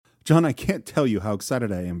John, I can't tell you how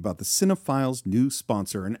excited I am about the Cinephiles' new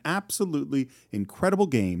sponsor, an absolutely incredible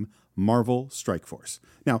game, Marvel Strike Force.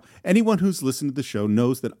 Now, anyone who's listened to the show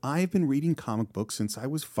knows that I've been reading comic books since I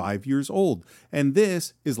was 5 years old, and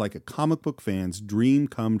this is like a comic book fan's dream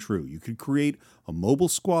come true. You could create a mobile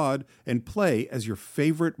squad and play as your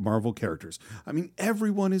favorite Marvel characters. I mean,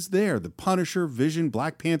 everyone is there. The Punisher, Vision,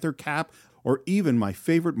 Black Panther, Cap, or even my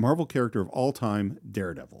favorite Marvel character of all time,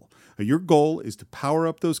 Daredevil. Your goal is to power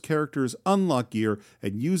up those characters, unlock gear,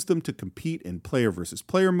 and use them to compete in player versus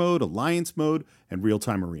player mode, alliance mode, and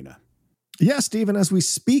real-time arena. Yes, Stephen, as we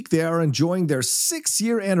speak, they are enjoying their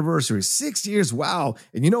 6-year anniversary. 6 years, wow.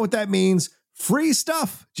 And you know what that means? Free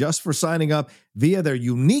stuff just for signing up via their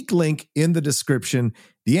unique link in the description.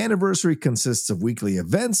 The anniversary consists of weekly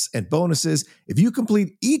events and bonuses. If you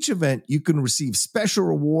complete each event, you can receive special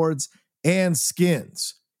rewards and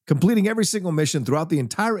skins. Completing every single mission throughout the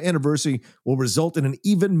entire anniversary will result in an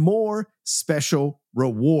even more special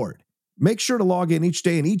reward. Make sure to log in each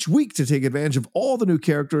day and each week to take advantage of all the new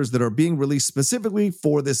characters that are being released specifically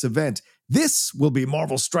for this event. This will be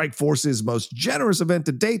Marvel Strike Force's most generous event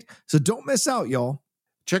to date, so don't miss out, y'all.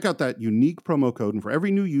 Check out that unique promo code, and for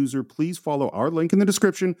every new user, please follow our link in the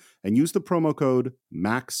description and use the promo code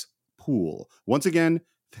MAXPOOL. Once again,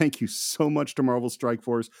 thank you so much to Marvel Strike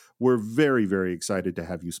Force. We're very, very excited to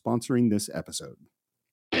have you sponsoring this episode.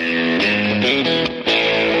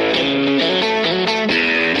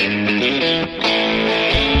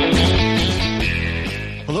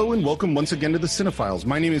 Hello and welcome once again to the Cinephiles.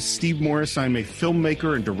 My name is Steve Morris. I'm a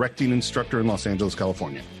filmmaker and directing instructor in Los Angeles,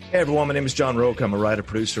 California. Hey everyone, my name is John Roque. I'm a writer,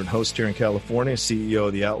 producer, and host here in California, CEO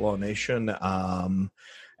of the Outlaw Nation.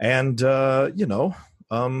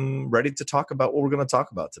 Ready to talk about what we're going to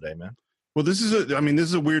talk about today, man. Well, this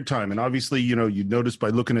is a weird time. And obviously, you noticed by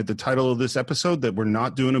looking at the title of this episode that we're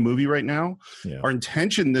not doing a movie right now. Yeah. Our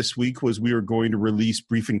intention this week was we were going to release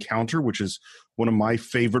Brief Encounter, which is one of my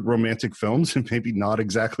favorite romantic films and maybe not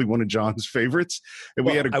exactly one of John's favorites.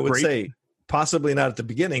 And I would say possibly not at the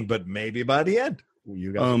beginning, but maybe by the end.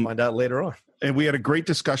 You guys will find out later on. And we had a great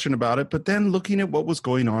discussion about it, but then looking at what was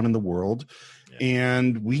going on in the world,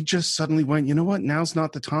 and we just suddenly went, you know what? Now's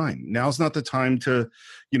not the time. Now's not the time to,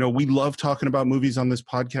 we love talking about movies on this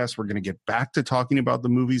podcast. We're going to get back to talking about the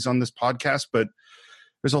movies on this podcast, but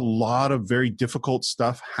there's a lot of very difficult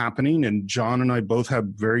stuff happening. And John and I both have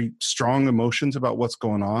very strong emotions about what's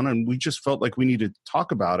going on. And we just felt like we needed to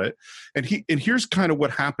talk about it. And here's kind of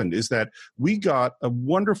what happened is that we got a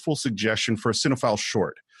wonderful suggestion for a cinephile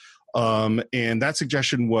short. And that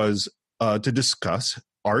suggestion was to discuss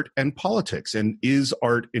art and politics. And is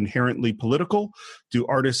art inherently political? Do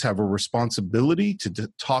artists have a responsibility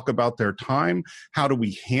to talk about their time? How do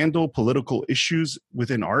we handle political issues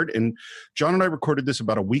within art? And John and I recorded this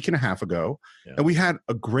about a week and a half ago, and we had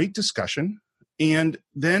a great discussion. And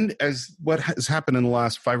then as what has happened in the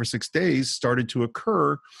last 5 or 6 days started to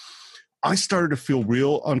occur, I started to feel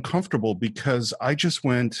real uncomfortable because I just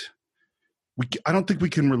went, I don't think we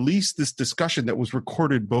can release this discussion that was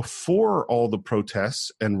recorded before all the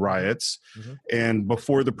protests and riots and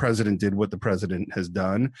before the president did what the president has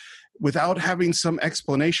done without having some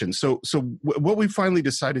explanation. So what we finally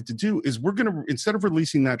decided to do is we're going to, instead of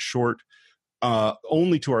releasing that short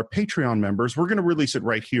only to our Patreon members, we're going to release it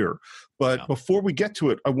right here. But before we get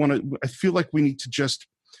to it, I feel like we need to just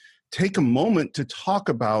take a moment to talk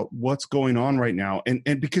about what's going on right now. And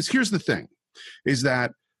because here's the thing, is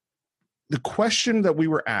that the question that we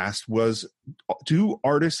were asked was, do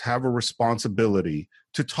artists have a responsibility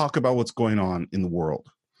to talk about what's going on in the world?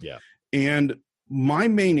 Yeah. And my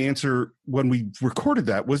main answer when we recorded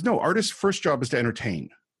that was, no, artists' first job is to entertain.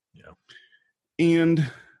 Yeah. And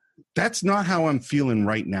that's not how I'm feeling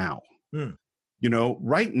right now.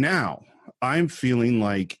 Right now, I'm feeling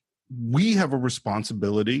like we have a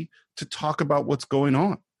responsibility to talk about what's going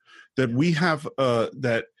on, that we have a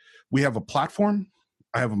platform,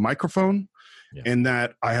 I have a microphone, and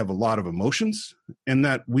that I have a lot of emotions, and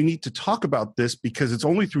that we need to talk about this because it's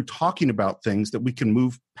only through talking about things that we can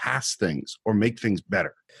move past things or make things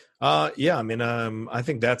better. I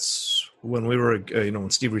think that's when we were, when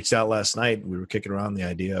Steve reached out last night, we were kicking around the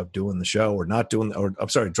idea of doing the show dropping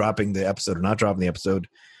the episode or not dropping the episode.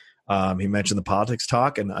 He mentioned the politics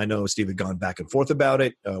talk, and I know Steve had gone back and forth about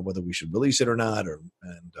it, whether we should release it or not,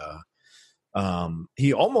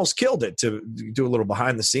 he almost killed it to do a little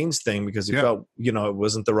behind the scenes thing because he felt, it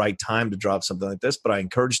wasn't the right time to drop something like this, but I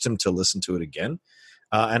encouraged him to listen to it again.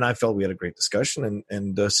 And I felt we had a great discussion,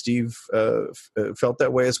 and Steve felt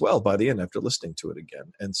that way as well by the end after listening to it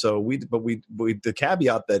again. And so the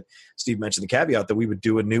caveat that Steve mentioned, the caveat that we would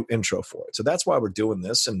do a new intro for it. So that's why we're doing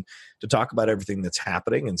this, and to talk about everything that's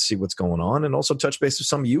happening and see what's going on, and also touch base with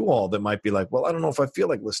some of you all that might be like, well, I don't know if I feel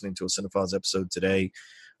like listening to a Cinephiles episode today.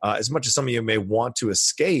 As much as some of you may want to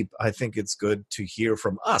escape, I think it's good to hear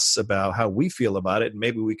from us about how we feel about it, and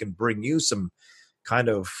maybe we can bring you some kind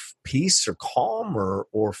of peace or calm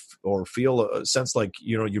or feel a sense like,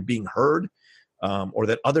 you're being heard, or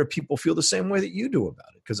that other people feel the same way that you do about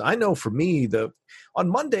it. Because I know for me, on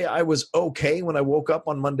Monday, I was okay when I woke up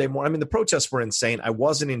on Monday morning. I mean, the protests were insane. I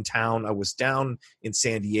wasn't in town. I was down in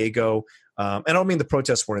San Diego. And I don't mean the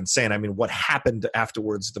protests were insane. I mean, what happened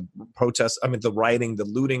afterwards, the protests, the rioting, the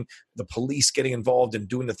looting, the police getting involved and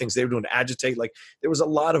doing the things they were doing to agitate. Like, there was a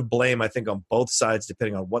lot of blame, I think, on both sides,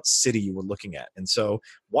 depending on what city you were looking at. And so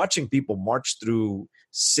watching people march through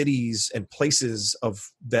cities and places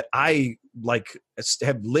that I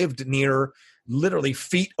have lived near, literally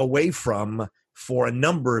feet away from for a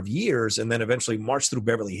number of years, and then eventually march through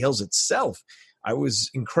Beverly Hills itself, I was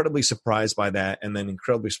incredibly surprised by that, and then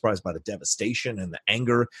incredibly surprised by the devastation and the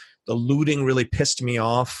anger. The looting really pissed me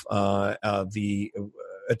off. The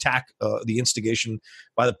attack, the instigation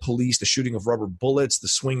by the police, the shooting of rubber bullets, the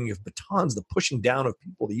swinging of batons, the pushing down of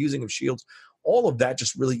people, the using of shields, all of that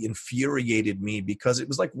just really infuriated me, because it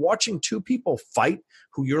was like watching two people fight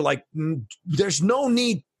who you're like, there's no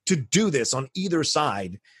need to do this on either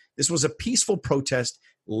side. This was a peaceful protest.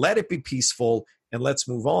 Let it be peaceful, and let's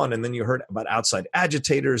move on. And then you heard about outside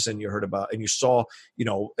agitators, and you saw,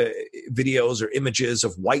 videos or images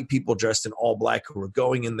of white people dressed in all black who were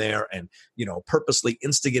going in there and, purposely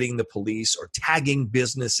instigating the police or tagging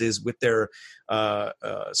businesses with their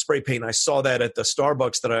spray paint. I saw that at the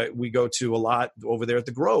Starbucks that we go to a lot over there at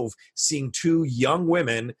the Grove, seeing two young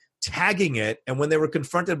women tagging it. And when they were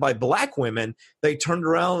confronted by black women, they turned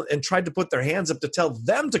around and tried to put their hands up to tell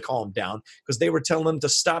them to calm down, because they were telling them to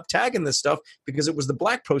stop tagging this stuff, because it was the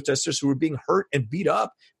black protesters who were being hurt and beat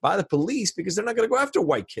up by the police, because they're not going to go after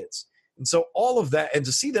white kids. And so all of that, and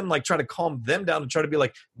to see them try to calm them down and try to be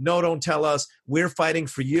like, no, don't tell us, we're fighting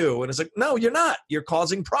for you. And it's like, no, you're not. You're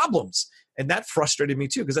causing problems. And that frustrated me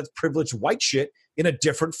too, because that's privileged white shit in a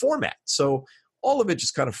different format. So all of it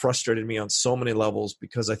just kind of frustrated me on so many levels,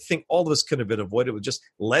 because I think all of this could have been avoided with just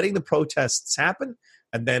letting the protests happen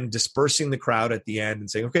and then dispersing the crowd at the end and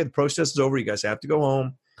saying, okay, the protest is over. You guys have to go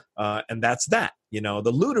home. And that's that.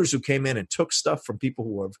 The looters who came in and took stuff from people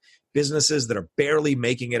who have businesses that are barely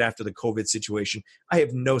making it after the COVID situation, I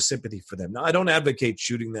have no sympathy for them. Now, I don't advocate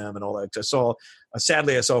shooting them and all that.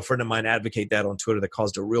 Sadly, I saw a friend of mine advocate that on Twitter that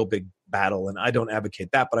caused a real big battle, and I don't advocate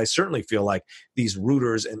that. But I certainly feel like these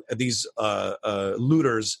looters and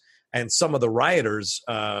and some of the rioters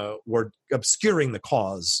were obscuring the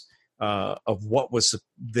cause of what was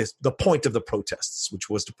the point of the protests, which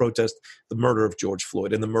was to protest the murder of George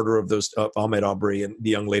Floyd and the murder of those Ahmaud Arbery and the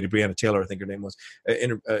young lady Breonna Taylor, I think her name was,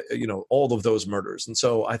 all of those murders. And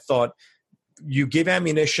so I thought, you give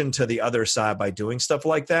ammunition to the other side by doing stuff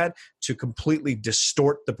like that to completely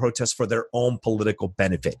distort the protests for their own political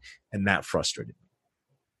benefit, and that frustrated me.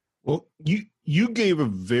 Well, you gave a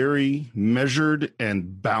very measured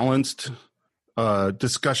and balanced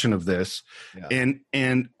discussion of this, yeah.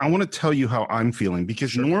 And I want to tell you how I'm feeling,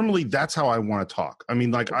 because normally that's how I want to talk. I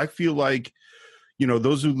mean, I feel like,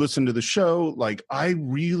 those who listen to the show, I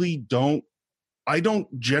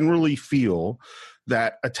don't generally feel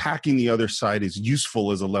that attacking the other side is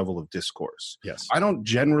useful as a level of discourse. Yes. I don't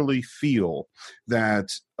generally feel that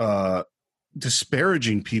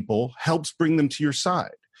disparaging people helps bring them to your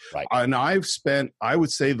side. Right. And I've spent, I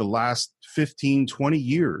would say, the last 15, 20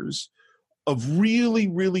 years of really,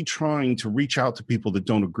 really trying to reach out to people that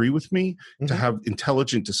don't agree with me, to have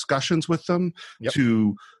intelligent discussions with them,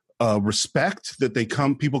 to respect that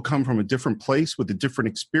people come from a different place with a different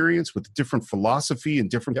experience, with a different philosophy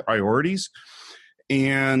and different priorities.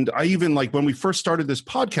 And I even, when we first started this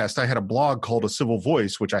podcast, I had a blog called A Civil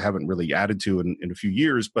Voice, which I haven't really added to in a few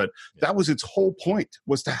years, but that was its whole point,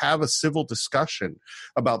 was to have a civil discussion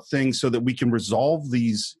about things so that we can resolve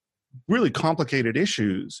these really complicated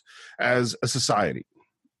issues as a society.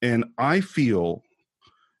 And I feel,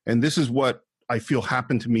 and this is what I feel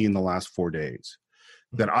happened to me in the last 4 days,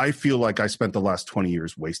 that I feel like I spent the last 20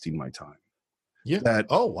 years wasting my time. Yeah. That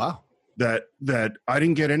I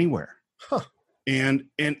didn't get anywhere. Huh. And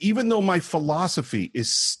even though my philosophy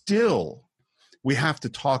is still we have to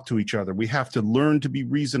talk to each other. We have to learn to be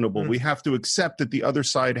reasonable. We have to accept that the other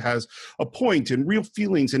side has a point and real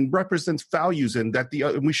feelings and represents values, and that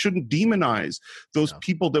and we shouldn't demonize those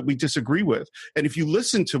people that we disagree with. And if you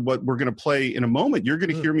listen to what we're going to play in a moment, you're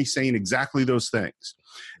going to hear me saying exactly those things.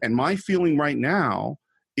 And my feeling right now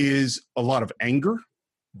is a lot of anger,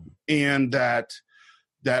 and that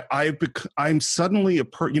I'm suddenly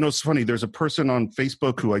it's funny, there's a person on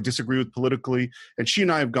Facebook who I disagree with politically, and she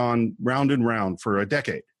and I have gone round and round for a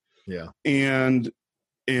decade. Yeah. And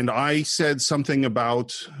I said something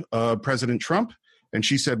about President Trump, and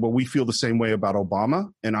she said, well, we feel the same way about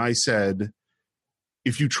Obama. And I said,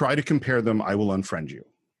 if you try to compare them, I will unfriend you,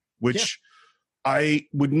 which I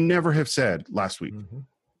would never have said last week.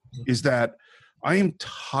 Is that I am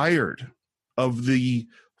tired of the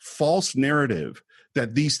false narrative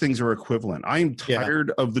that these things are equivalent. I am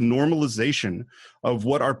tired of the normalization of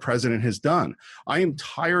what our president has done. I am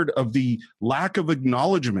tired of the lack of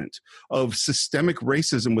acknowledgement of systemic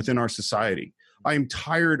racism within our society. I am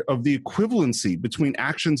tired of the equivalency between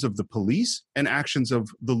actions of the police and actions of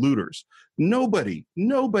the looters. Nobody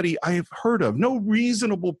I have heard of, no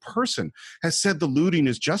reasonable person has said the looting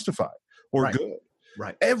is justified or good.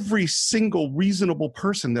 Right. Every single reasonable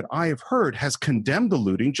person that I have heard has condemned the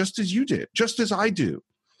looting, just as you did, just as I do.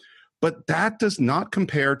 But that does not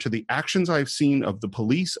compare to the actions I've seen of the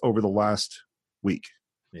police over the last week.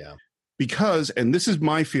 Yeah. Because, and this is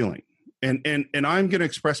my feeling, and I'm going to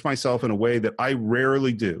express myself in a way that I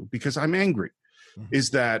rarely do because I'm angry,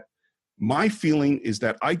 is that my feeling is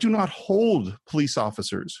that I do not hold police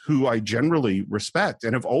officers who I generally respect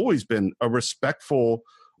and have always been a respectful,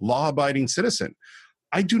 law-abiding citizen.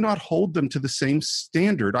 I do not hold them to the same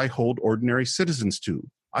standard I hold ordinary citizens to.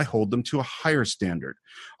 I hold them to a higher standard.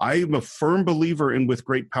 I am a firm believer in with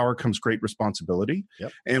great power comes great responsibility.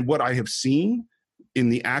 Yep. And what I have seen in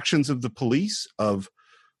the actions of the police of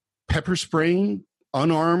pepper spraying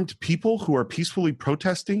unarmed people who are peacefully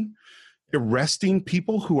protesting, arresting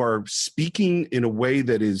people who are speaking in a way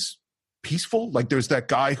that is peaceful. Like there's that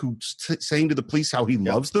guy who's saying to the police how he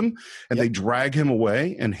loves them, and they drag him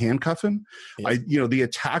away and handcuff him. The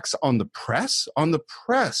attacks on the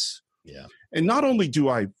press. Yeah. And not only do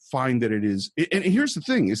I find that it is, and here's the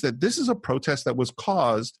thing, is that this is a protest that was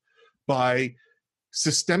caused by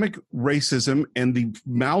systemic racism and the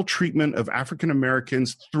maltreatment of African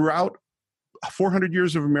Americans throughout 400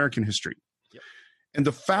 years of American history. And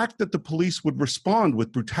the fact that the police would respond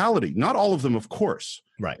with brutality, not all of them, of course,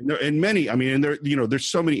 right? And many, I mean, and there, there's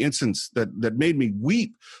so many instances that made me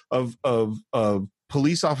weep of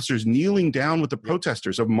police officers kneeling down with the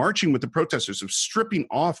protesters, of marching with the protesters, of stripping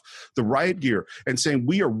off the riot gear and saying,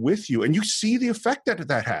 "We are with you." And you see the effect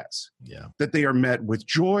that has. Yeah, that they are met with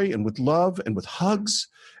joy and with love and with hugs,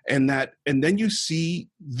 and then you see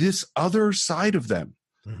this other side of them,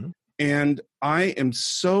 and I am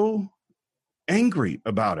so angry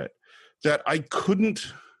about it that I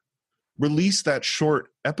couldn't release that short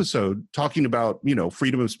episode talking about,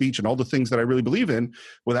 freedom of speech and all the things that I really believe in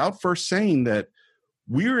without first saying that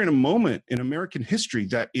we're in a moment in American history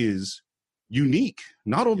that is unique,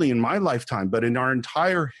 not only in my lifetime, but in our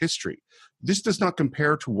entire history. This does not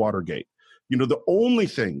compare to Watergate. The only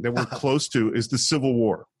thing that we're close to is the Civil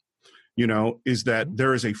War. Is that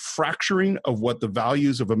there is a fracturing of what the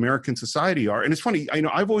values of American society are. And it's funny,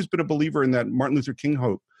 I've always been a believer in that Martin Luther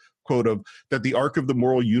King quote of that the arc of the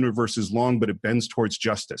moral universe is long, but it bends towards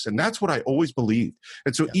justice. And that's what I always believed.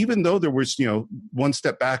 And so even though there was, one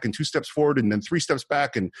step back and two steps forward and then three steps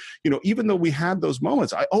back, and, even though we had those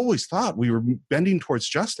moments, I always thought we were bending towards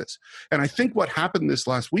justice. And I think what happened this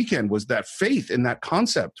last weekend was that faith in that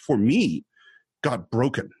concept for me got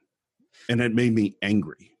broken, and it made me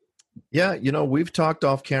angry. Yeah, we've talked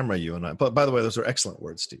off camera, you and I. But by the way, those are excellent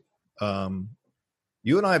words, Steve.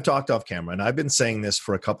 You and I have talked off camera, and I've been saying this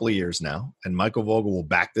for a couple of years now, and Michael Vogel will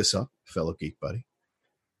back this up, fellow geek buddy.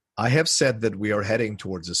 I have said that we are heading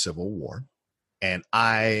towards a civil war, and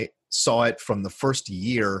I saw it from the first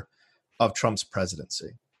year of Trump's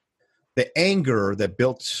presidency. The anger that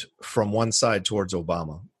built from one side towards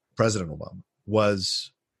President Obama,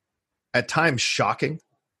 was at times shocking,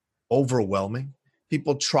 overwhelming.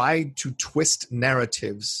 People tried to twist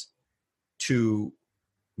narratives to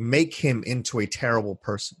make him into a terrible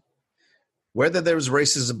person. Whether there was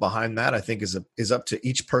racism behind that, I think is up to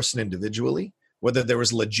each person individually. Whether there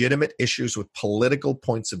was legitimate issues with political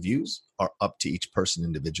points of views are up to each person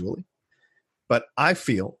individually. But I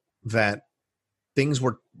feel that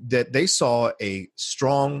that they saw a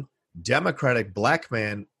strong Democratic black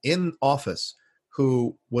man in office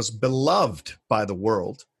who was beloved by the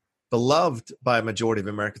world, beloved by a majority of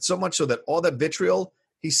Americans, so much so that all that vitriol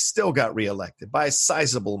he still got reelected by a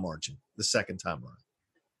sizable margin the second time around.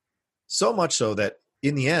 So much so that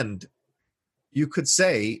in the end, you could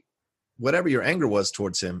say whatever your anger was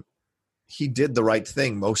towards him, he did the right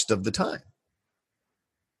thing most of the time.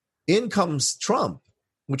 In comes Trump,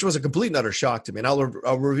 which was a complete and utter shock to me. And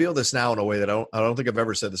I'll reveal this now in a way that I don't think I've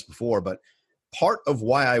ever said this before, but part of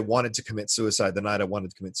why I wanted to commit suicide the night I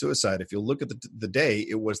wanted to commit suicide, if you look at the day,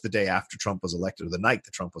 it was the day after Trump was elected, or the night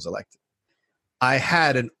that Trump was elected. I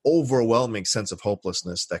had an overwhelming sense of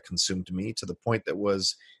hopelessness that consumed me to the point that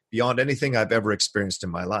was beyond anything I've ever experienced in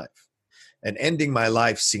my life. And ending my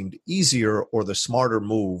life seemed easier or the smarter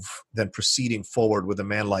move than proceeding forward with a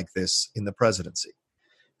man like this in the presidency.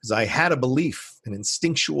 Because I had a belief, an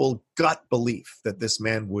instinctual gut belief, that this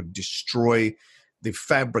man would destroy the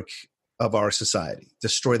fabric of our society,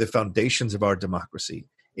 destroy the foundations of our democracy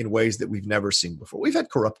in ways that we've never seen before. We've had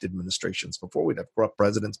corrupt administrations before. We'd have corrupt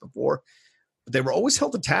presidents before. But they were always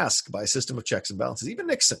held to task by a system of checks and balances, even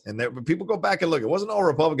Nixon. And people go back and look. It wasn't all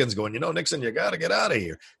Republicans going, Nixon, you got to get out of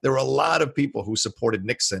here. There were a lot of people who supported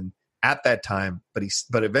Nixon at that time,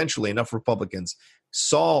 but eventually enough Republicans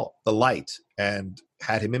saw the light and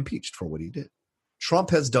had him impeached for what he did.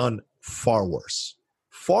 Trump has done far worse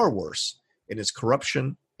in his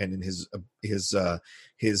corruption and in his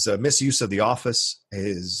misuse of the office,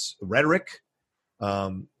 his rhetoric,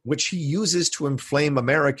 which he uses to inflame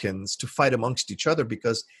Americans to fight amongst each other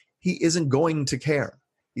because he isn't going to care.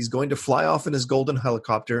 He's going to fly off in his golden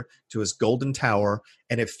helicopter to his golden tower.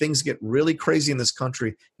 And if things get really crazy in this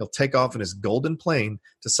country, he'll take off in his golden plane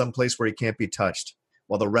to some place where he can't be touched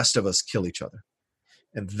while the rest of us kill each other.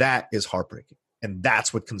 And that is heartbreaking. And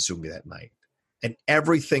that's what consumed me that night. And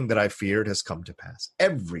everything that I feared has come to pass.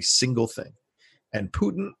 Every single thing. And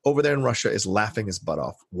Putin over there in Russia is laughing his butt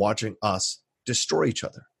off, watching us destroy each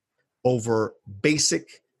other over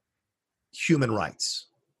basic human rights.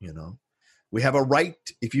 We have a right.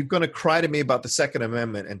 If you're going to cry to me about the Second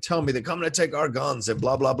Amendment and tell me they're coming to take our guns and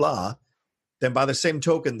blah, blah, blah, then by the same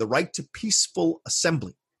token, the right to peaceful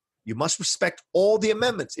assembly, you must respect all the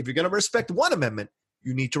amendments. If you're going to respect one amendment,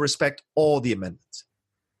 you need to respect all the amendments.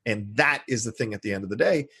 And that is the thing at the end of the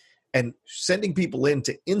day. And sending people in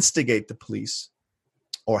to instigate the police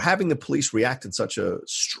or having the police react in such a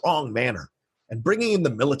strong manner and bringing in the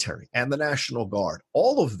military and the National Guard,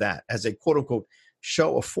 all of that as a quote unquote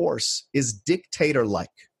show of force is dictator-like.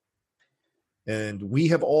 And we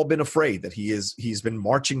have all been afraid that he's been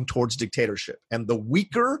marching towards dictatorship. And the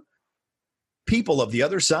weaker people of the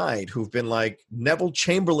other side who've been like Neville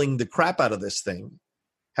Chamberlain the crap out of this thing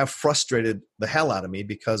have frustrated the hell out of me,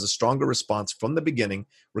 because a stronger response from the beginning,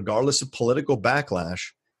 regardless of political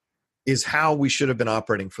backlash, is how we should have been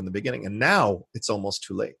operating from the beginning. And now it's almost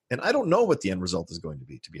too late. And I don't know what the end result is going to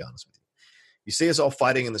be honest with you. You see us all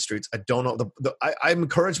fighting in the streets. I don't know. I'm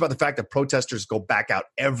encouraged by the fact that protesters go back out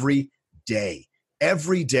every day.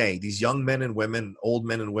 Every day, these young men and women, old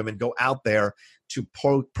men and women go out there to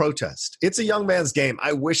protest. It's a young man's game.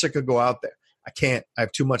 I wish I could go out there. I can't. I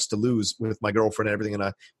have too much to lose with my girlfriend and everything,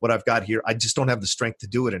 and what I've got here. I just don't have the strength to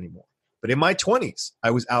do it anymore. But in my 20s,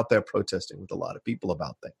 I was out there protesting with a lot of people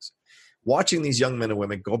about things. Watching these young men and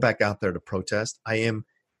women go back out there to protest, I am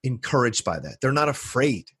encouraged by that. They're not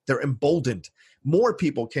afraid. They're emboldened. More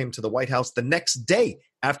people came to the White House the next day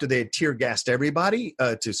after they had tear gassed everybody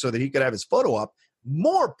so that he could have his photo up.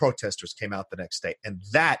 More protesters came out the next day, and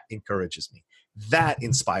that encourages me. That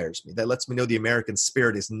inspires me. That lets me know the American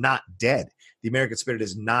spirit is not dead. The American spirit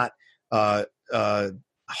is not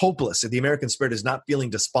hopeless. The American spirit is not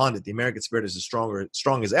feeling despondent. The American spirit is as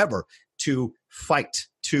strong as ever to fight,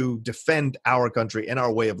 to defend our country and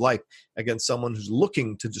our way of life against someone who's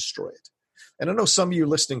looking to destroy it. And I know some of you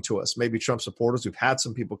listening to us, maybe Trump supporters, we've had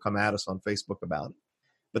some people come at us on Facebook about it.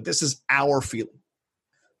 But this is our feeling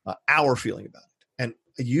about it. And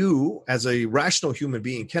you, as a rational human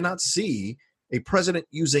being, cannot see a president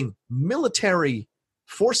using military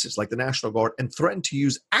forces like the National Guard and threaten to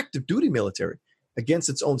use active duty military against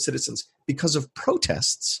its own citizens because of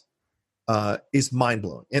protests is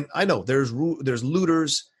mind-blowing. And I know there's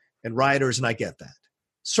looters and rioters, and I get that.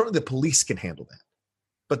 Certainly the police can handle that.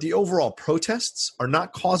 But the overall protests are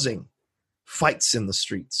not causing fights in the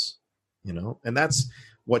streets, and that's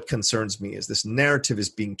what concerns me, is this narrative is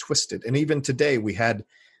being twisted. And even today we had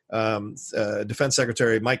Defense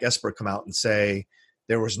Secretary Mike Esper come out and say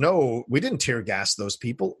we didn't tear gas those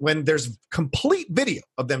people, when there's complete video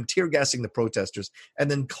of them tear gassing the protesters,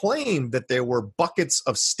 and then claim that there were buckets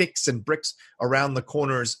of sticks and bricks around the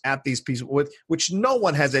corners at these people, which no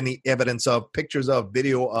one has any evidence of, pictures of,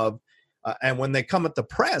 video of. And when they come at the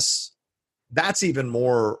press, that's even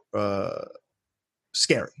more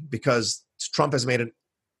scary, because Trump has made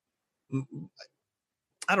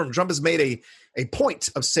I don't know, Trump has made a point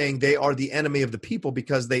of saying they are the enemy of the people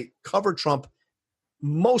because they cover Trump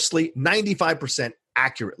mostly 95%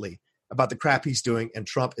 accurately about the crap he's doing. And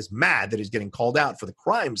Trump is mad that he's getting called out for the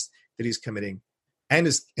crimes that he's committing and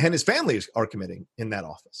his family are committing in that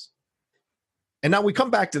office. And now we come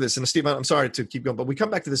back to this, and Steve, I'm sorry to keep going, but we come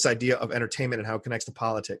back to this idea of entertainment and how it connects to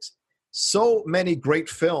politics. So many great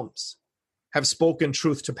films have spoken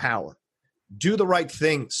truth to power. Do the Right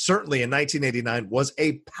Thing, certainly in 1989, was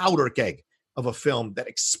a powder keg of a film that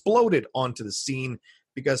exploded onto the scene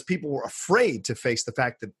because people were afraid to face the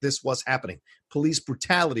fact that this was happening. Police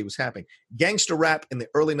brutality was happening. Gangster rap in the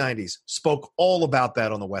early 90s spoke all about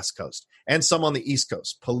that on the West Coast and some on the East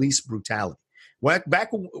Coast, police brutality. Back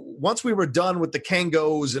once we were done with the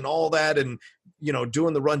Kangos and all that and,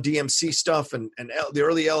 doing the Run DMC stuff and the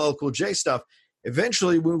early LL Cool J stuff,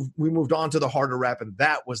 eventually we moved on to the harder rap, and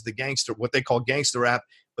that was the gangster, what they call gangster rap,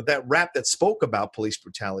 but that rap that spoke about police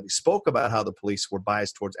brutality, spoke about how the police were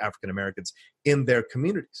biased towards African Americans in their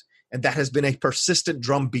communities. And that has been a persistent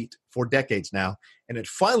drumbeat for decades now, and it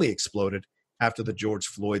finally exploded after the George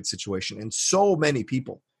Floyd situation. And so many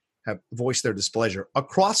people have voiced their displeasure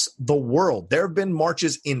across the world. There have been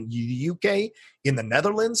marches in the UK, in the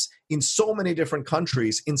Netherlands, in so many different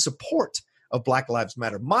countries in support of Black Lives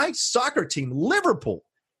Matter. My soccer team, Liverpool,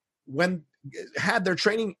 when had their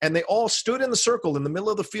training, and they all stood in the circle in the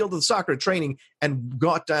middle of the field of the soccer training and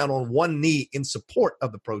got down on one knee in support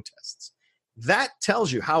of the protests. That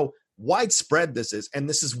tells you how widespread this is, and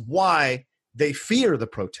this is why they fear the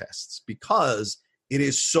protests, because it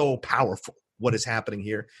is so powerful what is happening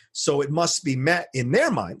here. So it must be met in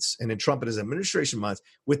their minds and in Trump and his administration minds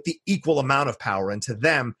with the equal amount of power. And to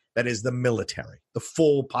them, that is the military, the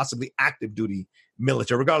full, possibly active duty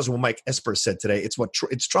military. Regardless of what Mike Esper said today,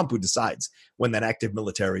 it's Trump who decides when that active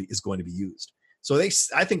military is going to be used. So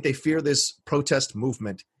I think they fear this protest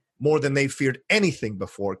movement more than they feared anything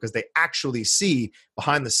before, because they actually see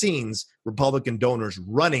behind the scenes Republican donors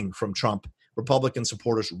running from Trump, Republican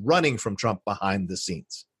supporters running from Trump behind the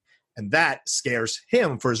scenes. And that scares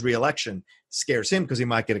him for his reelection, scares him because he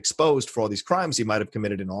might get exposed for all these crimes he might have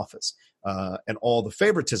committed in office and all the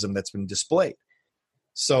favoritism that's been displayed.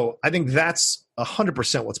 So I think that's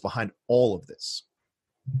 100% what's behind all of this.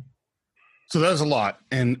 So that's a lot.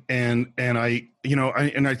 And I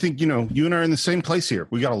think, you and I are in the same place here.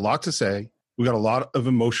 We got a lot to say. We got a lot of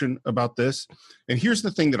emotion about this. And here's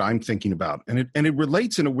the thing that I'm thinking about, and it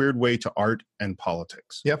relates in a weird way to art and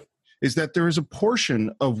politics. Yep. Is that there is a portion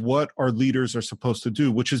of what our leaders are supposed to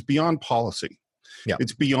do, which is beyond policy. Yeah.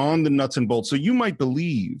 It's beyond the nuts and bolts. So you might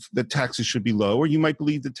believe that taxes should be low, or you might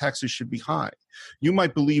believe that taxes should be high. You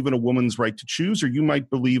might believe in a woman's right to choose, or you might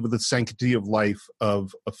believe in the sanctity of life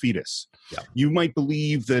of a fetus. Yeah. You might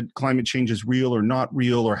believe that climate change is real or not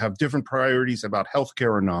real, or have different priorities about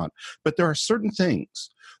healthcare or not. But there are certain things.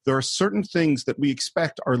 There are certain things that we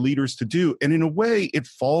expect our leaders to do. And in a way, it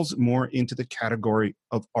falls more into the category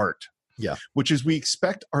of art. Yeah. Which is we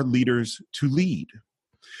expect our leaders to lead.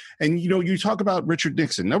 And, you talk about Richard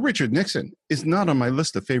Nixon. Now, Richard Nixon is not on my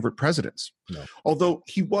list of favorite presidents. No. Although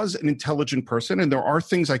he was an intelligent person, and there are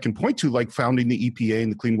things I can point to, like founding the EPA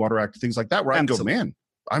and the Clean Water Act, things like that, where Absolutely. I can go, man,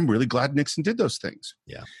 I'm really glad Nixon did those things.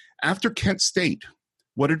 Yeah. After Kent State,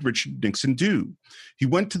 what did Richard Nixon do? He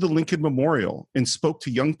went to the Lincoln Memorial and spoke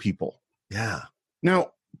to young people. Yeah.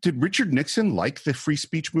 Now, did Richard Nixon like the free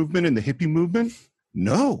speech movement and the hippie movement?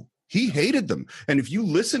 No. He hated them. And if you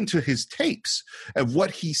listen to his tapes of what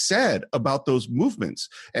he said about those movements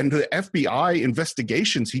and the FBI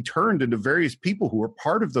investigations he turned into various people who were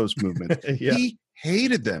part of those movements, yeah. He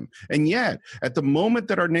hated them. And yet, at the moment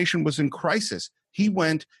that our nation was in crisis, he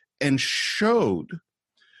went and showed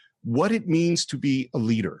what it means to be a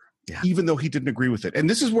leader, yeah. Even though he didn't agree with it. And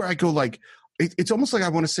this is where I go it's almost like I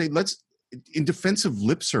want to say, in defense of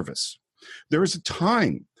lip service. There is a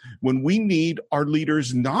time when we need our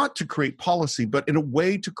leaders not to create policy, but in a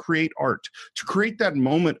way to create art, to create that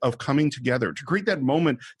moment of coming together, to create that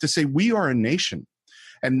moment to say we are a nation.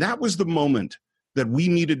 And that was the moment that we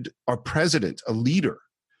needed our president, a leader.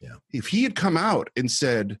 Yeah. If he had come out and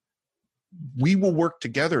said, we will work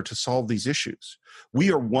together to solve these issues,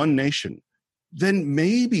 we are one nation, then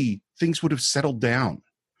maybe things would have settled down.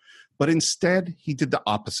 But instead, he did the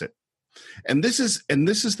opposite. And this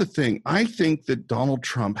is the thing. I think that Donald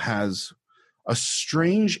Trump has a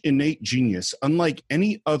strange innate genius, unlike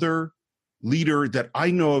any other leader that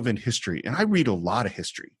I know of in history. And I read a lot of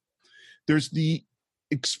history. There's the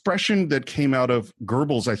expression that came out of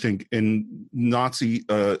Goebbels, I think, in Nazi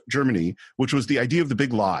Germany, which was the idea of the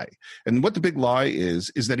big lie. And what the big lie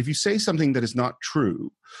is that if you say something that is not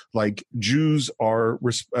true, like Jews are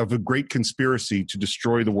of a great conspiracy to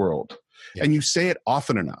destroy the world, and you say it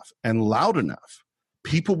often enough and loud enough,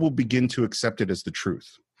 people will begin to accept it as the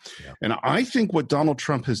truth. Yeah. And I think what Donald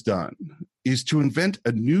Trump has done is to invent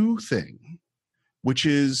a new thing, which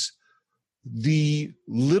is the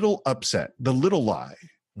little upset, the little lie,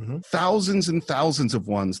 thousands and thousands of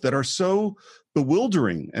ones that are so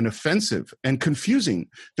bewildering and offensive and confusing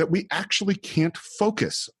that we actually can't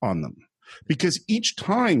focus on them. Because each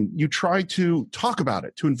time you try to talk about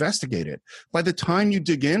it, to investigate it, by the time you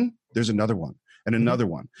dig in, there's another one and another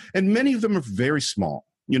one. And many of them are very small.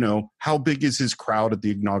 You know, how big is his crowd at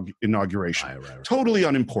the inauguration? Right. Totally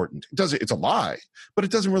unimportant. It's a lie, but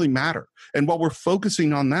it doesn't really matter. And while we're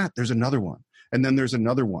focusing on that, there's another one. And then there's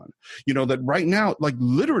another one. You know, that right now, like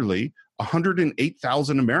literally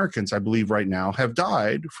 108,000 Americans, I believe right now, have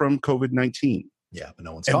died from COVID-19. Yeah, but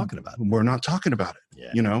no one's talking about it. We're not talking about it.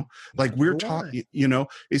 Yeah. You know, like we're talking, you know,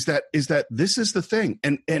 is that this is the thing.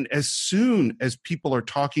 And as soon as people are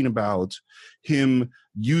talking about him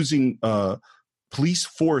using police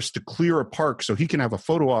force to clear a park so he can have a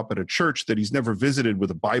photo op at a church that he's never visited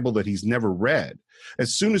with a Bible that he's never read,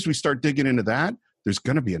 as soon as we start digging into that, there's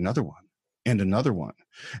going to be another one and another one.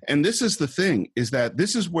 And this is the thing, is that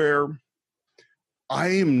this is where I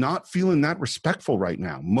am not feeling that respectful right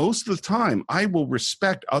now. Most of the time, I will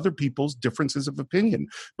respect other people's differences of opinion.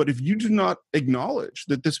 But if you do not acknowledge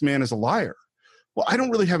that this man is a liar, well, I don't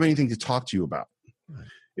really have anything to talk to you about. Right.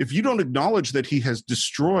 If you don't acknowledge that he has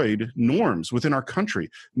destroyed norms within our country,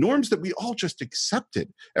 norms that we all just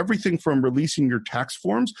accepted, everything from releasing your tax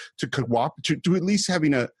forms to at least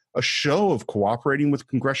having a show of cooperating with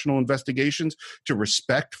congressional investigations, to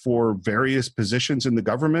respect for various positions in the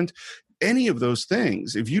government, any of those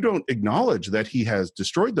things, if you don't acknowledge that he has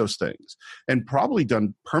destroyed those things and probably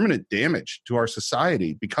done permanent damage to our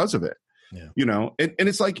society because of it, you know, and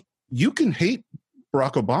it's like, you can hate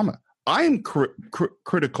Barack Obama. I am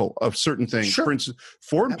critical of certain things. Sure. For instance,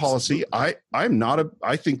 foreign policy, I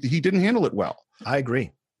think that he didn't handle it well. I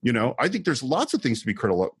agree. You know, I think there's lots of things to be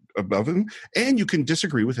critical of him, and you can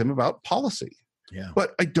disagree with him about policy. Yeah.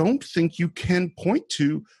 But I don't think you can point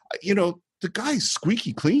to, you know, the guy's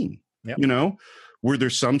squeaky clean. Yep. You know, were there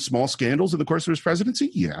some small scandals in the course of his presidency?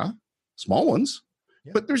 Yeah, small ones.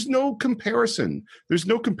 Yep. But there's no comparison. There's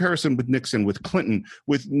no comparison with Nixon, with Clinton,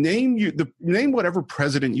 with name whatever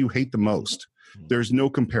president you hate the most. Mm-hmm. There's no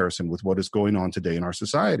comparison with what is going on today in our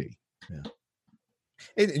society.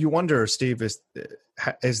 Yeah. You wonder, Steve,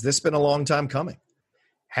 has this been a long time coming?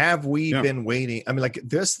 Have we been waiting? I mean, like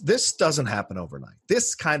this doesn't happen overnight.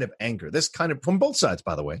 This kind of anger, this kind of, from both sides,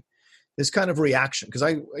 by the way, this kind of reaction. Because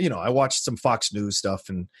I watched some Fox News stuff,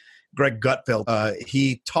 and Greg Gutfeld,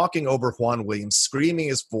 he talking over Juan Williams, screaming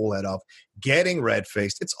his fool head off, getting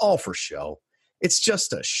red-faced. It's all for show. It's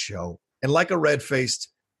just a show. And like a red-faced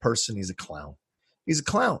person, he's a clown. He's a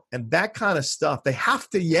clown. And that kind of stuff, they have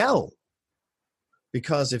to yell.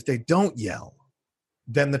 Because if they don't yell,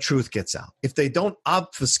 then the truth gets out. If they don't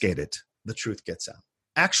obfuscate it, the truth gets out.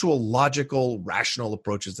 Actual logical, rational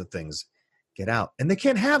approaches to things get out. And they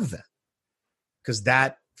can't have that, because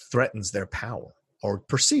that threatens their power or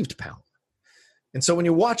perceived power. And so when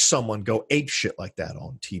you watch someone go ape shit like that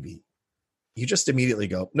on TV, you just immediately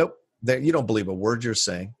go, nope, you don't believe a word you're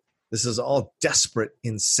saying. This is all desperate,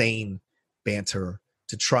 insane banter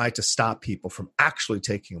to try to stop people from actually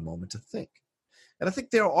taking a moment to think. And I think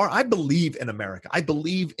I believe in America. I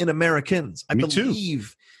believe in Americans. I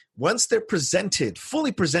believe once they're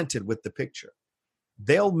fully presented with the picture,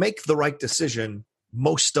 they'll make the right decision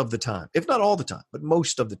most of the time, if not all the time, but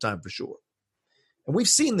most of the time for sure. And we've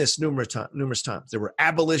seen this numerous times. There were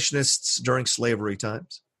abolitionists during slavery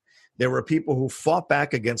times. There were people who fought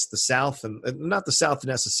back against the South, and not the South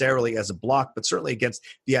necessarily as a bloc, but certainly against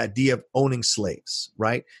the idea of owning slaves,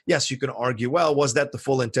 right? Yes, you can argue, well, was that the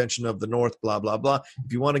full intention of the North, blah, blah, blah.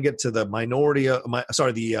 If you want to get to the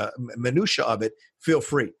minutia of it, feel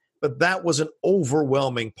free. But that was an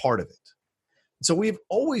overwhelming part of it. So we've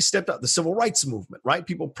always stepped up. The civil rights movement, right?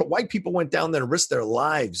 White people went down there and risked their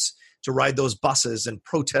lives to ride those buses, and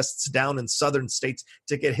protests down in southern states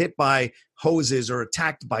to get hit by hoses or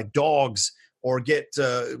attacked by dogs, or get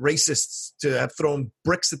racists to have thrown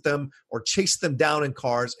bricks at them or chase them down in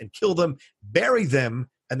cars and kill them, bury them,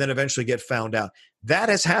 and then eventually get found out. That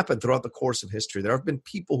has happened throughout the course of history. There have been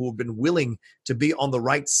people who have been willing to be on the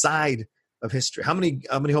right side of history. How many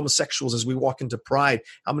homosexuals, as we walk into Pride,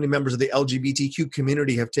 how many members of the LGBTQ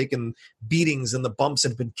community have taken beatings and the bumps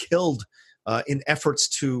and been killed in efforts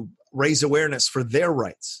to raise awareness for their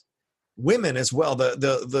rights. Women as well,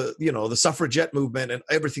 the suffragette movement and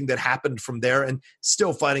everything that happened from there, and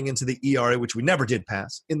still fighting into the ERA, which we never did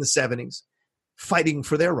pass in the 70s, fighting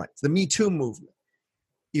for their rights. The Me Too movement.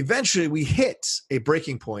 Eventually, we hit a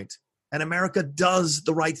breaking point, and America does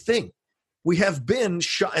the right thing. We have been,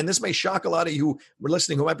 and this may shock a lot of you who were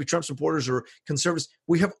listening who might be Trump supporters or conservatives,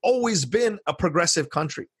 we have always been a progressive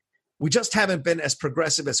country. We just haven't been as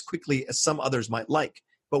progressive as quickly as some others might like,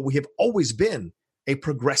 but we have always been a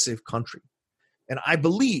progressive country. And I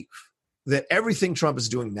believe that everything Trump is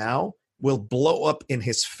doing now will blow up in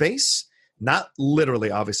his face, not literally,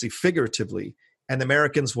 obviously, figuratively, and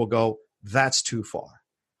Americans will go, that's too far.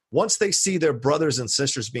 Once they see their brothers and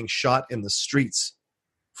sisters being shot in the streets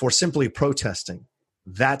for simply protesting,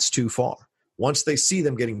 that's too far. Once they see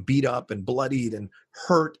them getting beat up and bloodied and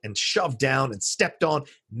hurt and shoved down and stepped on,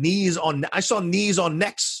 I saw knees on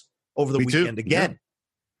necks over the weekend again. Yeah.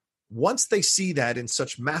 Once they see that in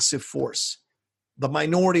such massive force, the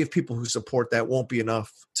minority of people who support that won't be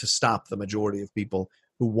enough to stop the majority of people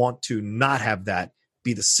who want to not have that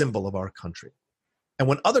be the symbol of our country. And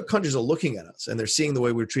when other countries are looking at us and they're seeing the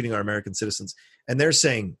way we're treating our American citizens, and they're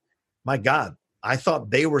saying, my God, I thought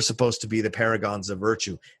they were supposed to be the paragons of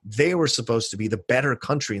virtue. They were supposed to be the better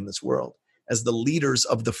country in this world as the leaders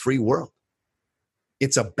of the free world.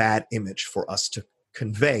 It's a bad image for us to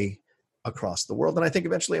convey across the world. And I think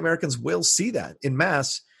eventually Americans will see that in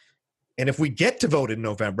mass. And if we get to vote in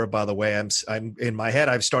November, by the way, I'm in my head,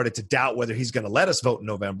 I've started to doubt whether he's going to let us vote in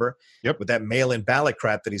November with that mail-in ballot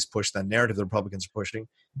crap that he's pushed, that narrative the Republicans are pushing.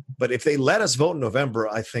 But if they let us vote in November,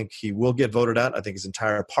 I think he will get voted out. I think his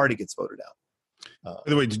entire party gets voted out.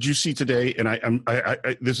 By the way, did you see today, and I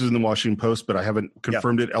this is in the Washington Post, but I haven't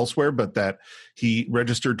confirmed it elsewhere, but that he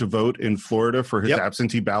registered to vote in Florida for his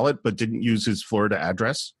absentee ballot, but didn't use his Florida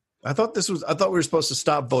address? I thought we were supposed to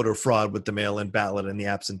stop voter fraud with the mail-in ballot and the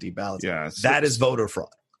absentee ballots. Yeah, that is voter fraud.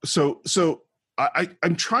 So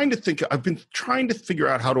I'm trying to think. I've been trying to figure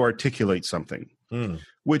out how to articulate something,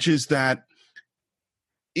 which is that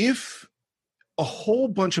if a whole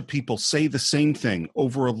bunch of people say the same thing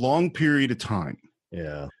over a long period of time,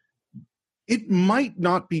 it might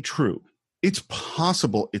not be true. It's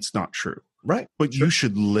possible it's not true, right? But you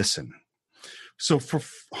should listen. So for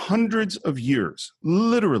hundreds of years,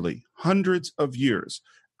 literally hundreds of years,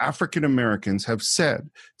 African Americans have said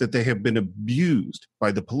that they have been abused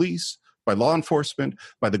by the police, by law enforcement,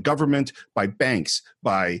 by the government, by banks,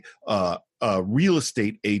 by real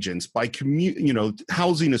estate agents, by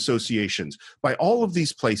housing associations, by all of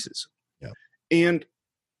these places. Yeah. And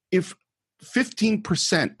if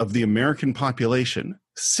 15% of the American population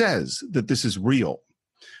says that this is real,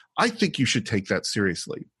 I think you should take that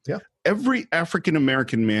seriously. Yeah. Every African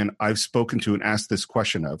American man I've spoken to and asked this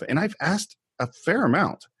question of, and I've asked a fair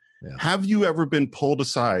amount, have you ever been pulled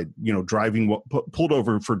aside, pulled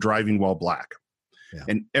over for driving while black? Yeah.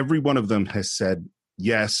 And every one of them has said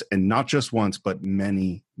yes, and not just once, but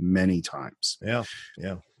many, many times. Yeah,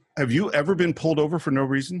 yeah. Have you ever been pulled over for no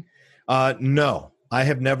reason? No, I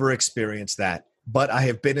have never experienced that, but I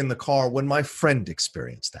have been in the car when my friend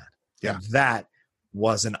experienced that. Yeah. And that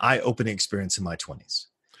was an eye-opening experience in my 20s.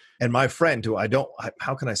 And my friend, who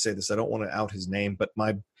how can I say this? I don't want to out his name, but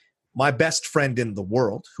my best friend in the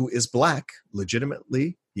world, who is black,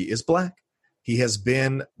 legitimately, he is black. He has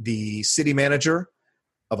been the city manager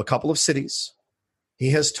of a couple of cities.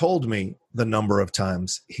 He has told me the number of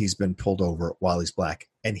times he's been pulled over while he's black.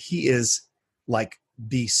 And he is like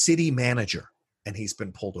the city manager, and he's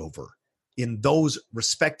been pulled over in those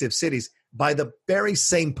respective cities by the very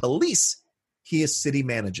same police he is city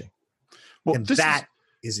managing. Well, and that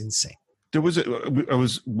is insane. I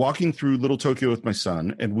was walking through Little Tokyo with my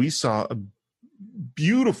son, and we saw a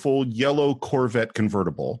beautiful yellow Corvette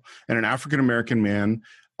convertible and an African-American man,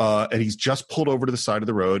 and he's just pulled over to the side of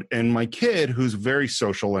the road. And my kid, who's very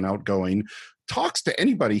social and outgoing, talks to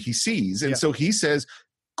anybody he sees. And so he says,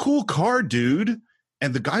 "Cool car, dude."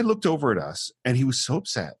 And the guy looked over at us, and he was so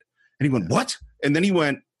upset. And he went, "What?" And then he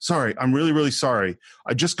went, "Sorry, I'm really, really sorry.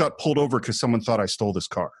 I just got pulled over because someone thought I stole this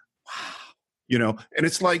car." Wow. And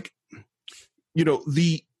it's like,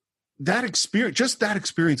 that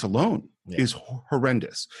experience alone is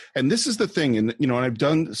horrendous. And this is the thing. And, and I've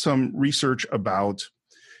done some research about,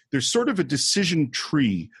 there's sort of a decision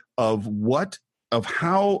tree of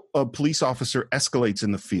how a police officer escalates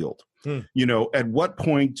in the field. At what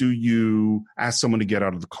point do you ask someone to get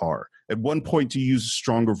out of the car? At what point do you use a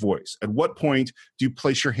stronger voice? At what point do you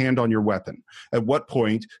place your hand on your weapon? At what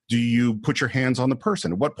point do you put your hands on the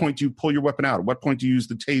person? At what point do you pull your weapon out? At what point do you use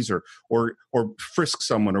the taser or frisk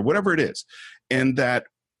someone or whatever it is? And that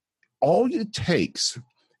all it takes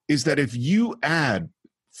is that if you add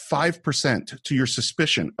 5% to your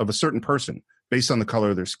suspicion of a certain person based on the color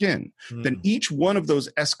of their skin, then each one of those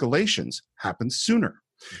escalations happens sooner.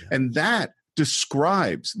 Yeah. And that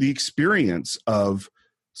describes the experience of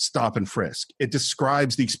stop and frisk. It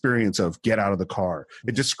describes the experience of get out of the car.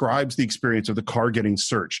 It describes the experience of the car getting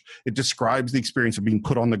searched. It describes the experience of being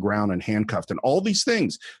put on the ground and handcuffed, and all these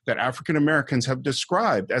things that African Americans have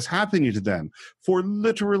described as happening to them for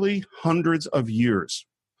literally hundreds of years.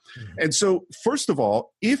 Mm-hmm. And so, first of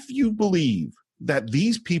all, if you believe that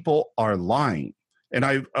these people are lying, and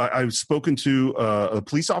I've spoken to a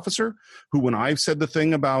police officer who, when I've said the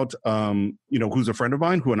thing about, who's a friend of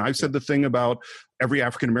mine, who, when I've said the thing about every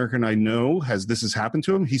African-American I know this has happened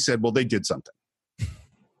to him, he said, well, they did something.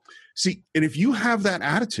 See, and if you have that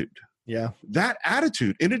attitude, that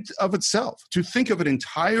attitude in it of itself, to think of an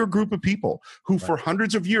entire group of people who for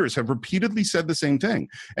hundreds of years have repeatedly said the same thing,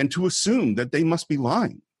 and to assume that they must be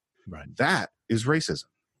lying, that is racism.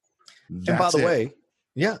 And by the way,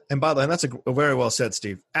 and that's a very well said,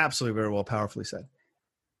 Steve. Absolutely, very well, powerfully said.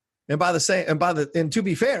 And to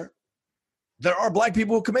be fair, there are black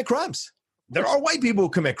people who commit crimes. There are white people who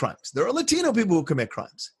commit crimes. There are Latino people who commit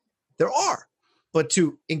crimes. There are. But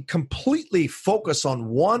to completely focus on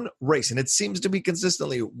one race, and it seems to be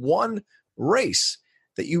consistently one race,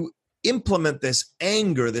 that you implement this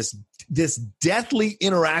anger, this deathly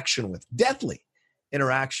interaction with,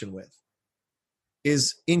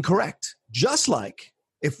 is incorrect. Just like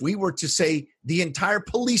if we were to say the entire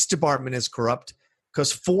police department is corrupt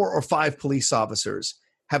because 4 or 5 police officers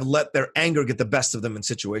have let their anger get the best of them in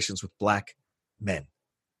situations with black men.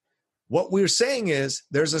 What we're saying is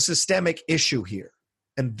there's a systemic issue here,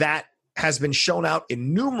 and that has been shown out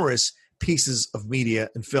in numerous pieces of media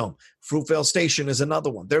and film. Fruitvale Station is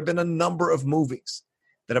another one. There have been a number of movies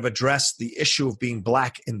that have addressed the issue of being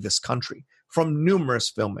black in this country from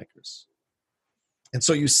numerous filmmakers. And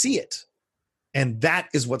so you see it. And that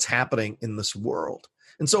is what's happening in this world.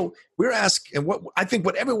 And so we're asking, what I think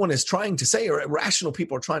what everyone is trying to say, or rational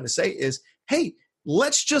people are trying to say, is, hey,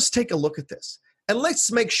 let's just take a look at this and let's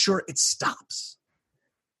make sure it stops.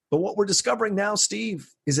 But what we're discovering now,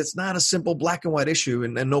 Steve, is it's not a simple black and white issue,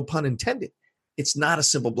 and no pun intended. It's not a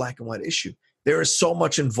simple black and white issue. There is so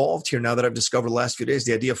much involved here now that I've discovered the last few days,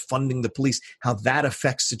 the idea of funding the police, how that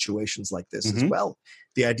affects situations like this as well.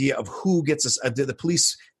 The idea of who gets us, the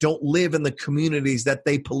police don't live in the communities that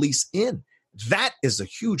they police in. That is a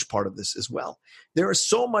huge part of this as well. There is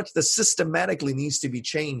so much that systematically needs to be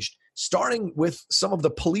changed, starting with some of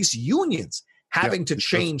the police unions having to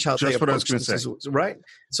change how they approach this, right?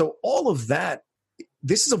 So all of that,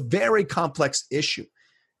 this is a very complex issue,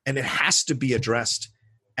 and it has to be addressed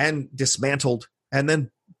and dismantled and then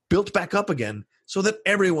built back up again so that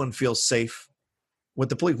everyone feels safe with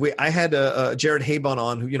the police. I had Jared Habon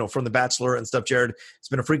on, who, from The Bachelor and stuff. Jared has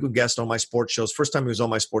been a frequent guest on my sports shows. First time he was on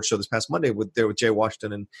my sports show this past Monday with Jay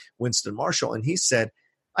Washington and Winston Marshall. And he said,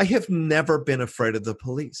 I have never been afraid of the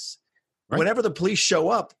police. Right. Whenever the police show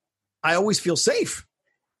up, I always feel safe.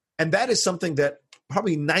 And that is something that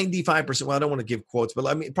probably 95%, well, I don't want to give quotes, but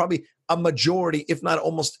I mean, probably a majority, if not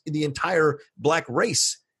almost the entire black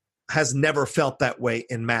race, has never felt that way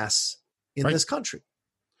in mass in this country.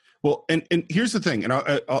 Well, and here's the thing, and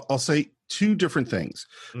I'll say 2 different things.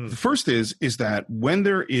 The first is that when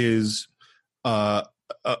there is a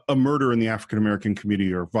murder in the African American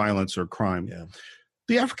community, or violence or crime,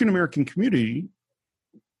 the African American community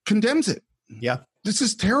condemns it. Yeah, this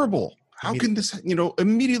is terrible. How can this,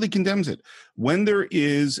 immediately condemns it. When there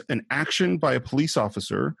is an action by a police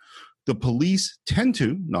officer, the police tend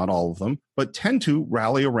to, not all of them, but tend to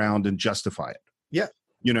rally around and justify it.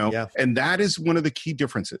 Yeah. And that is one of the key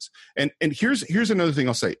differences. And here's another thing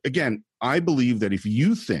I'll say. Again, I believe that if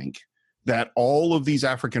you think that all of these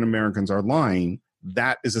African Americans are lying,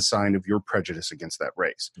 that is a sign of your prejudice against that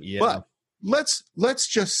race. Yeah. But let's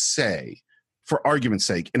just say, for argument's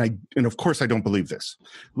sake, and of course I don't believe this,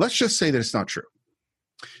 let's just say that it's not true.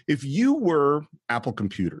 If you were Apple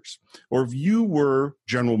Computers, or if you were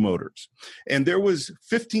General Motors, and there was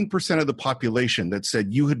 15% of the population that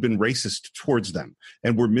said you had been racist towards them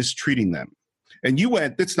and were mistreating them, and you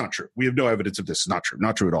went, that's not true, we have no evidence of this, it's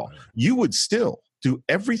not true at all, you would still do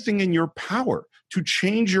everything in your power to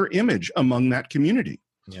change your image among that community.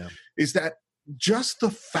 Yeah. Is that just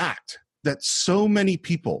the fact that so many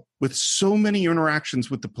people with so many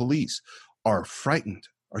interactions with the police are frightened,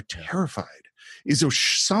 are terrified, is a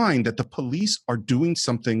sign that the police are doing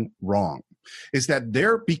something wrong. is that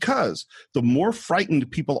because the more frightened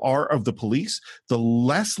people are of the police, the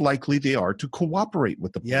less likely they are to cooperate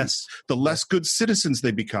with the police. Yes. The less good citizens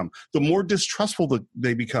they become, the more distrustful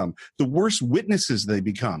they become, the worse witnesses they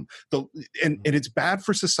become. And it's bad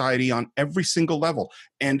for society on every single level.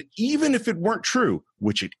 And even if it weren't true,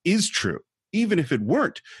 which it is true, even if it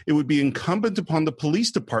weren't, it would be incumbent upon the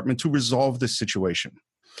police department to resolve this situation.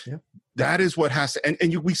 Yeah. That is what has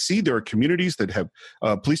to, we see there are communities that have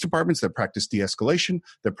police departments that practice de-escalation,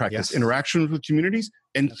 that practice interactions with communities,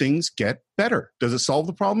 and things get better. Does it solve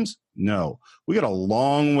the problems? No. We got a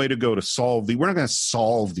long way to go to we're not going to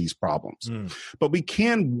solve these problems, but we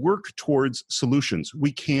can work towards solutions.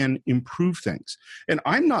 We can improve things. And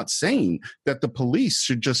I'm not saying that the police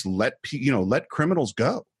should just let criminals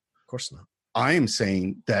go. Of course not. I am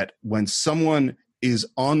saying that when someone is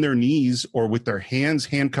on their knees or with their hands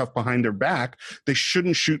handcuffed behind their back, they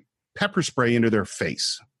shouldn't shoot pepper spray into their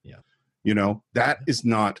face. Yeah. That is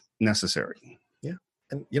not necessary. Yeah.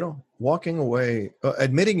 And, walking away,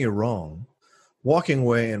 admitting you're wrong, walking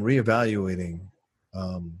away and reevaluating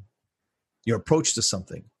your approach to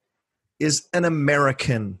something is an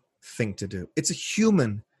American thing to do. It's a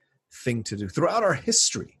human thing to do. Throughout our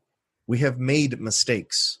history, we have made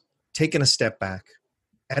mistakes, taken a step back,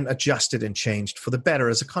 and adjusted and changed for the better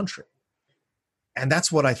as a country. And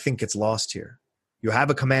that's what I think gets lost here. You have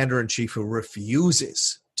a commander-in-chief who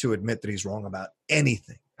refuses to admit that he's wrong about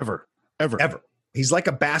anything. Ever. He's like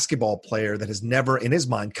a basketball player that has never, in his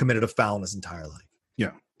mind, committed a foul in his entire life.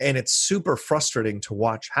 Yeah. And it's super frustrating to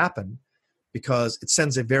watch happen because it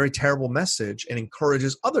sends a very terrible message and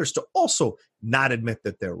encourages others to also not admit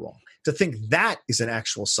that they're wrong, to think that is an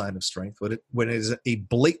actual sign of strength when it is a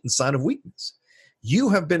blatant sign of weakness. You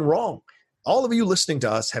have been wrong. All of you listening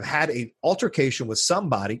to us have had an altercation with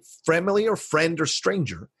somebody, family or friend or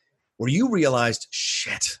stranger, where you realized,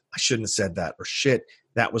 shit, I shouldn't have said that, or shit,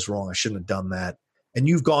 that was wrong, I shouldn't have done that. And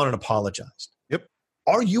you've gone and apologized. Yep.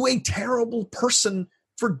 Are you a terrible person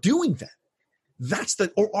for doing that?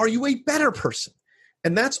 Or are you a better person?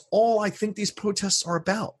 And that's all I think these protests are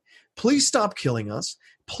about. Please stop killing us.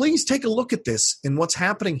 Please take a look at this and what's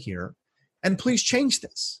happening here, and please change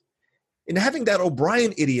this. And having that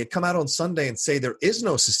O'Brien idiot come out on Sunday and say there is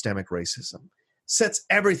no systemic racism sets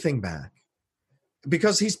everything back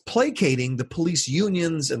because he's placating the police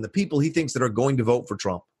unions and the people he thinks that are going to vote for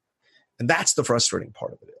Trump. And that's the frustrating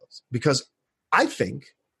part of it is because I think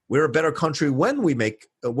we're a better country when we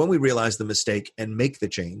realize the mistake and make the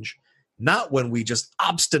change, not when we just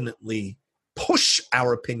obstinately push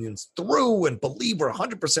our opinions through and believe we're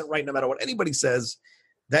 100% right no matter what anybody says.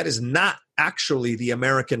 That is not actually the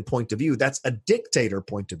American point of view. That's a dictator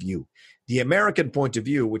point of view. The American point of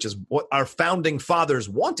view, which is what our founding fathers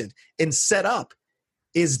wanted and set up,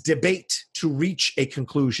 is debate to reach a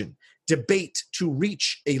conclusion, debate to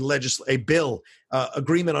reach a bill,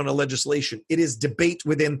 agreement on a legislation. It is debate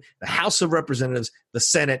within the House of Representatives, the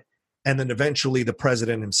Senate, and then eventually the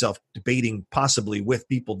president himself debating possibly with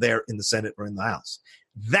people there in the Senate or in the House.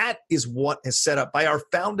 That is what is set up by our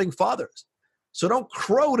founding fathers. So don't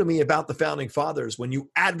crow to me about the founding fathers when you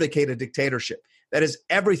advocate a dictatorship. That is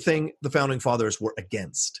everything the founding fathers were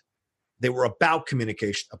against. They were about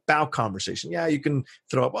communication, about conversation. Yeah, you can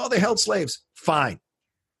throw up, they held slaves. Fine.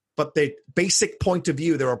 But the basic point of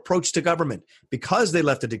view, their approach to government, because they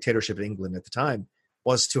left a dictatorship in England at the time,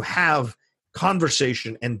 was to have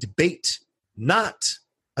conversation and debate, not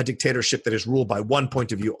a dictatorship that is ruled by one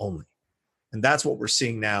point of view only. And that's what we're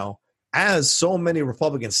seeing now as so many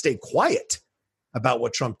Republicans stay quiet about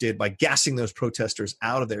what Trump did by gassing those protesters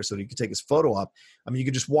out of there so that he could take his photo op. I mean, you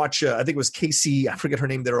could just watch, I think it was Casey, I forget her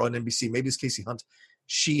name there on NBC, maybe it's Casey Hunt.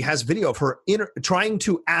 She has video of her trying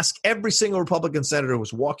to ask every single Republican senator who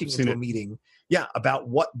was walking into a meeting, about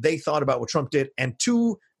what they thought about what Trump did. And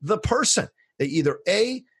to the person, they either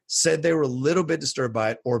A, said they were a little bit disturbed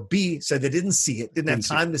by it, or B, said they didn't see it, didn't have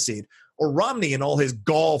time to see it. Or Romney and all his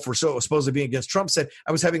gall for supposedly being against Trump said,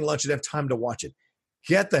 I was having lunch, I didn't have time to watch it.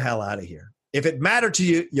 Get the hell out of here. If it mattered to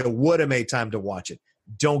you, you would have made time to watch it.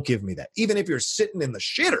 Don't give me that. Even if you're sitting in the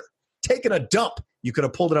shitter, taking a dump, you could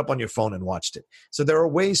have pulled it up on your phone and watched it. So there are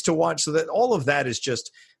ways to watch so that all of that is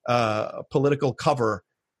just political cover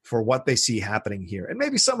for what they see happening here. And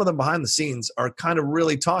maybe some of them behind the scenes are kind of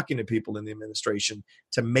really talking to people in the administration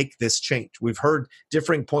to make this change. We've heard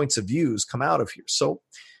differing points of views come out of here. So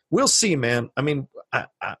we'll see, man. I mean,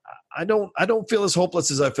 I don't feel as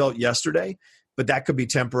hopeless as I felt yesterday, but that could be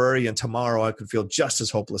temporary. And tomorrow I could feel just as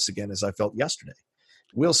hopeless again as I felt yesterday.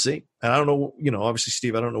 We'll see. And I don't know, obviously,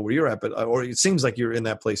 Steve, I don't know where you're at, but or it seems like you're in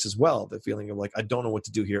that place as well, the feeling of like, I don't know what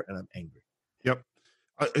to do here and I'm angry. Yep.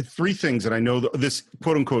 Three things, and I know this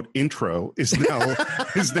quote unquote intro is now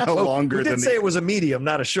longer. We did say it was a medium,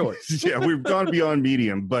 not a short. Yeah, we've gone beyond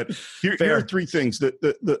medium, but here are three things.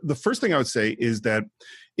 The first thing I would say is that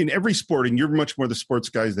in every sport, and you're much more the sports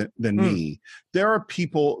guys than me, there are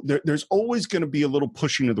people. There's always going to be a little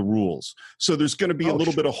pushing of the rules. So there's going to be a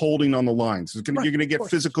little bit of holding on the lines. You're going to get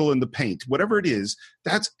physical in the paint, whatever it is.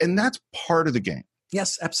 That's part of the game.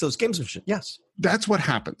 Yes, absolutely. Gamesmanship. Yes. That's what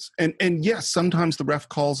happens. And yes, sometimes the ref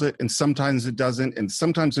calls it and sometimes it doesn't. And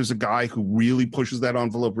sometimes there's a guy who really pushes that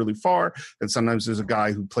envelope really far. And sometimes there's a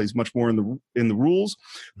guy who plays much more in the rules.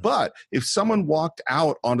 But if someone walked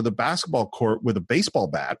out onto the basketball court with a baseball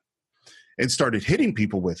bat and started hitting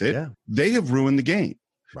people with it, they have ruined the game.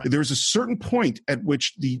 Right. There's a certain point at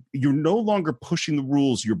which you're no longer pushing the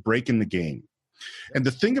rules, you're breaking the game. And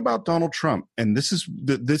the thing about Donald Trump, and this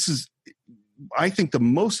is I think the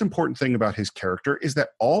most important thing about his character is that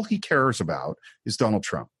all he cares about is Donald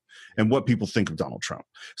Trump and what people think of Donald Trump.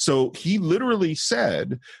 So he literally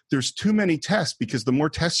said there's too many tests because the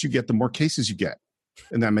more tests you get, the more cases you get.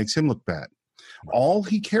 And that makes him look bad. All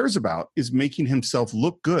he cares about is making himself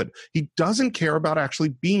look good. He doesn't care about actually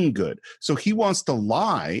being good. So he wants to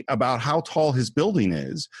lie about how tall his building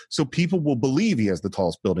is so people will believe he has the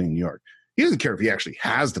tallest building in New York. He doesn't care if he actually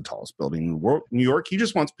has the tallest building in New York. He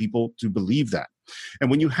just wants people to believe that. And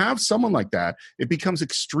when you have someone like that, it becomes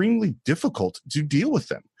extremely difficult to deal with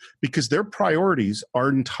them because their priorities are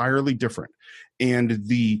entirely different. And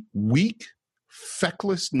the weak,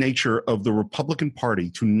 feckless nature of the Republican Party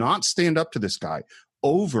to not stand up to this guy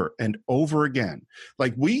over and over again.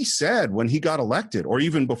 Like we said when he got elected, or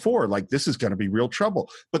even before, like this is going to be real trouble.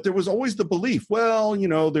 But there was always the belief, well,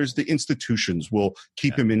 there's the institutions will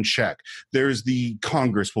keep him in check. There's the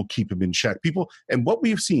Congress will keep him in check. People, and what we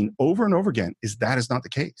have seen over and over again is that is not the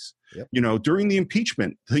case. Yep. During the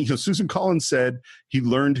impeachment, Susan Collins said he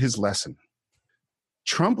learned his lesson.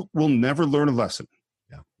 Trump will never learn a lesson.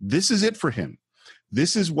 Yeah. This is it for him.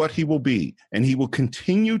 This is what he will be. And he will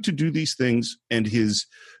continue to do these things. And his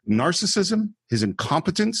narcissism, his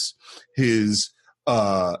incompetence, his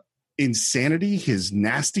insanity, his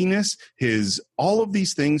nastiness, all of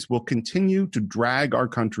these things will continue to drag our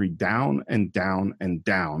country down and down and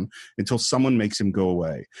down until someone makes him go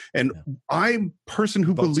away. And I'm a person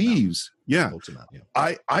who believes, I'm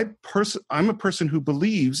a person who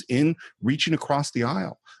believes in reaching across the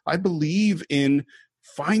aisle. I believe in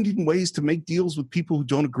finding ways to make deals with people who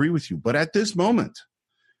don't agree with you. But at this moment,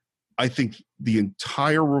 I think the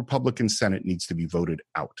entire Republican Senate needs to be voted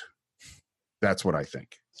out. That's what I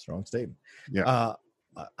think. Strong statement. Yeah.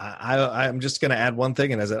 I'm just going to add one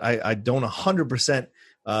thing, and as I don't 100%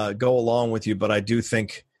 go along with you, but I do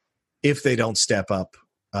think if they don't step up,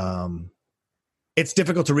 it's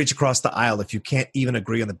difficult to reach across the aisle if you can't even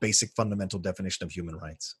agree on the basic fundamental definition of human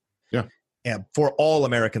rights. Yeah. And for all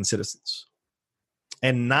American citizens.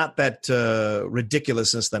 And not that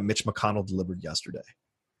ridiculousness that Mitch McConnell delivered yesterday.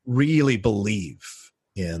 Really believe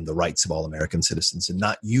in the rights of all American citizens and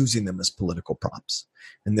not using them as political props.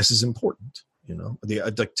 And this is important.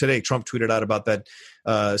 Today, Trump tweeted out about that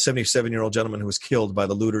 77-year-old gentleman who was killed by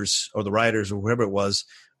the looters or the rioters or whoever it was,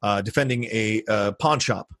 defending a pawn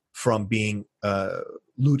shop from being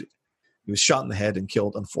looted. He was shot in the head and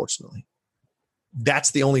killed, unfortunately. That's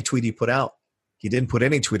the only tweet he put out. He didn't put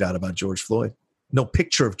any tweet out about George Floyd. No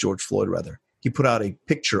picture of George Floyd, rather. He put out a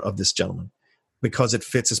picture of this gentleman because it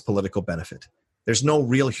fits his political benefit. There's no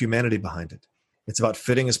real humanity behind it. It's about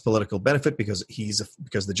fitting his political benefit because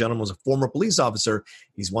because the gentleman was a former police officer.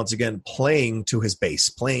 He's once again playing to his base,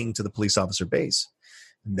 playing to the police officer base.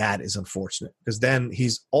 And that is unfortunate because then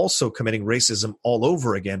he's also committing racism all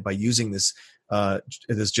over again by using this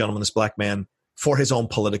gentleman, this black man, for his own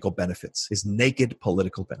political benefits, his naked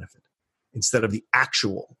political benefit, instead of the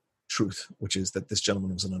actual truth, which is that this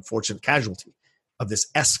gentleman was an unfortunate casualty of this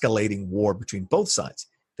escalating war between both sides,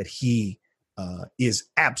 that he is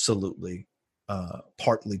absolutely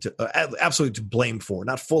absolutely to blame for,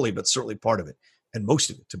 not fully, but certainly part of it, and most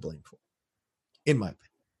of it to blame for, in my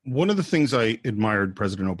opinion. One of the things I admired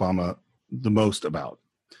President Obama the most about,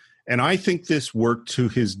 and I think this worked to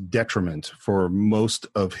his detriment for most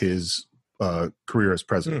of his career as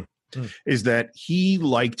president, is that he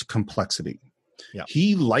liked complexity. Yeah.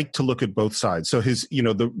 He liked to look at both sides. So his,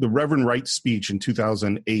 the Reverend Wright speech in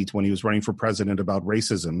 2008 when he was running for president about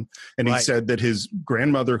racism, and he said that his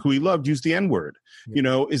grandmother, who he loved, used the N-word,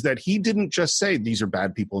 is that he didn't just say these are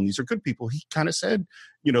bad people and these are good people. He kind of said,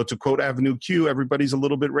 to quote Avenue Q, everybody's a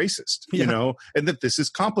little bit racist, and that this is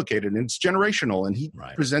complicated and it's generational. And he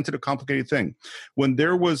presented a complicated thing. When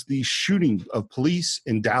there was the shooting of police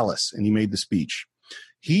in Dallas and he made the speech,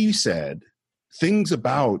 he said, things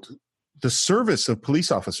about the service of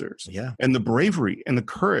police officers and the bravery and the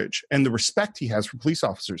courage and the respect he has for police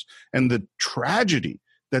officers and the tragedy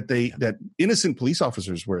that innocent police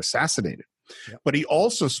officers were assassinated. But he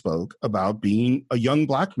also spoke about being a young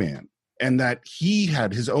black man and that he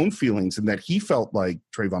had his own feelings and that he felt like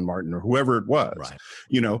Trayvon Martin or whoever it was,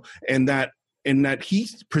 and that he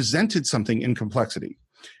presented something in complexity.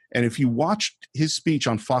 And if you watched his speech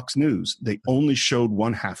on Fox News, they only showed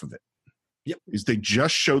one half of it. Is they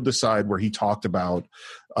just showed the side where he talked about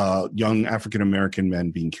young African-American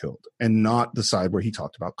men being killed and not the side where he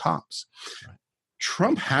talked about cops. Right.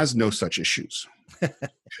 Trump has no such issues.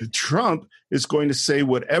 Trump is going to say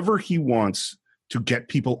whatever he wants to get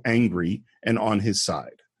people angry and on his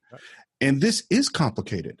side. Right. And this is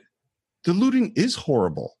complicated. The looting is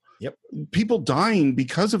horrible. People dying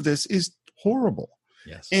because of this is horrible.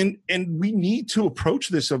 Yes. And we need to approach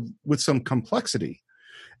this with some complexity.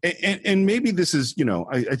 And maybe this is,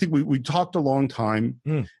 I think we talked a long time,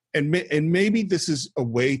 and maybe this is a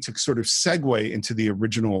way to sort of segue into the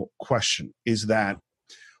original question, is that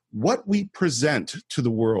what we present to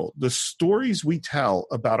the world, the stories we tell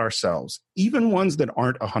about ourselves, even ones that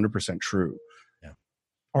aren't 100% true,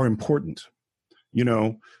 are important.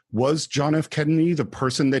 Was John F. Kennedy the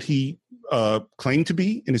person that he claimed to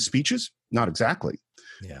be in his speeches? Not exactly.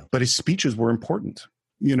 But his speeches were important.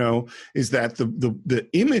 Is that the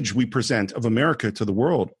image we present of America to the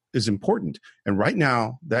world is important. And right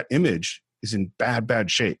now, that image is in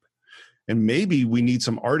bad shape. And maybe we need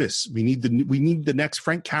some artists. We need the next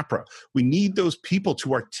Frank Capra. We need those people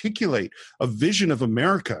to articulate a vision of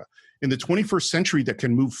America in the 21st century that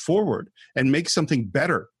can move forward and make something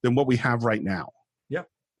better than what we have right now.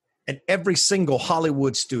 And every single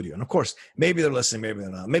Hollywood studio, and of course, maybe they're listening, maybe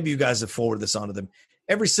they're not. Maybe you guys have forwarded this onto them.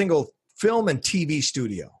 Every single film and TV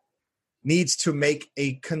studio needs to make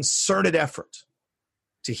a concerted effort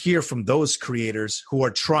to hear from those creators who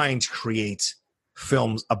are trying to create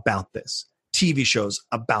films about this, TV shows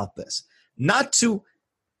about this, not to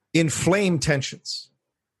inflame tensions,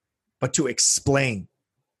 but to explain,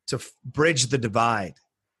 to bridge the divide,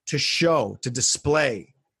 to show, to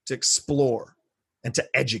display, to explore, and to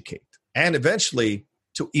educate, and eventually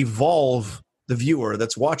to evolve the viewer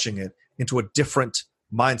that's watching it into a different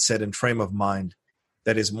mindset and frame of mind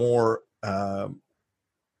that is more, I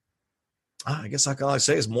guess I can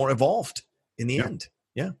say is more evolved in the end.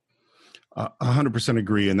 100%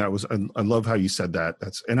 agree. And that was, I love how you said that.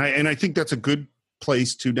 And I think that's a good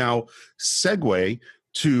place to now segue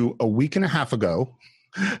to a week and a half ago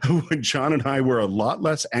when John and I were a lot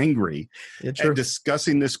less angry and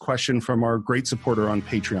discussing this question from our great supporter on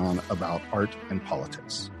Patreon about art and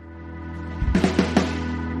politics.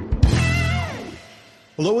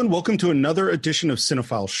 Hello and welcome to another edition of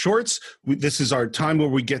Cinephile Shorts. This is our time where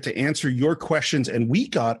we get to answer your questions, and we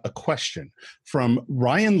got a question from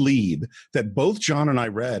Ryan Lieb that both John and I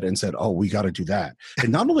read and said, "Oh, we got to do that."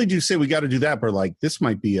 And not only do you say we got to do that, but like this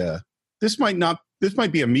might be a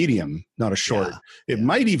medium, not a short. It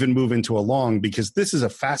might even move into a long, because this is a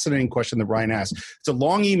fascinating question that Ryan asked. It's a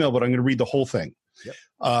long email, but I'm going to read the whole thing.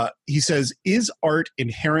 He says, "Is art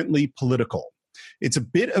inherently political? It's a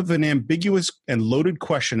bit of an ambiguous and loaded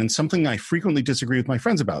question and something I frequently disagree with my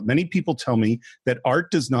friends about. Many people tell me that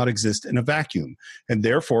art does not exist in a vacuum, and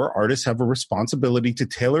therefore artists have a responsibility to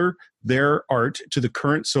tailor their art to the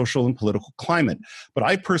current social and political climate. But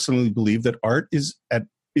I personally believe that art is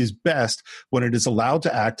best when it is allowed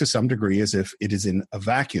to act to some degree as if it is in a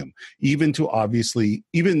vacuum, even though obviously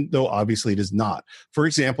it is not. For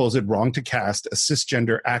example, is it wrong to cast a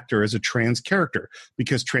cisgender actor as a trans character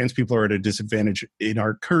because trans people are at a disadvantage in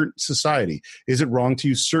our current society? Is it wrong to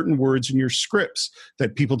use certain words in your scripts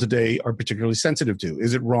that people today are particularly sensitive to?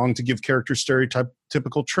 Is it wrong to give characters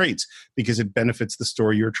stereotypical traits because it benefits the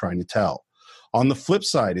story you're trying to tell? On the flip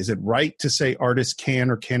side, is it right to say artists can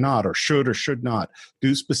or cannot or should not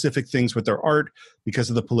do specific things with their art because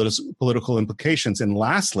of the political implications? And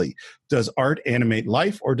lastly, does art animate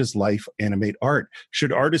life or does life animate art?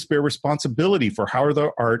 Should artists bear responsibility for how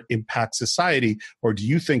their art impacts society, or do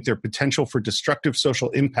you think their potential for destructive social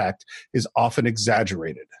impact is often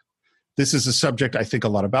exaggerated?" This is a subject I think a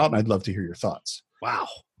lot about, and I'd love to hear your thoughts. Wow.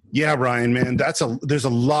 Yeah, Ryan, man, there's a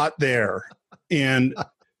lot there. And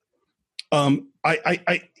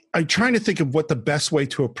I'm trying to think of what the best way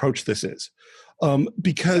to approach this is,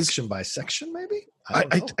 because section by section, maybe.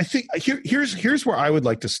 I think here's where I would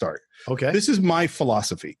like to start. Okay, this is my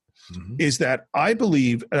philosophy: is that I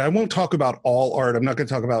believe, and I won't talk about all art. I'm not going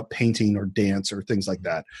to talk about painting or dance or things like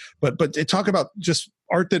that, but to talk about just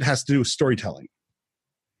art that has to do with storytelling.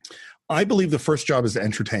 I believe the first job is to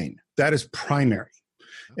entertain. That is primary.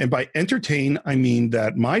 And by entertain, I mean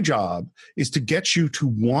that my job is to get you to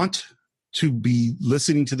want to be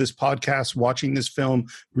listening to this podcast, watching this film,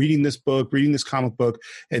 reading this book, reading this comic book,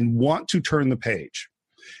 and want to turn the page.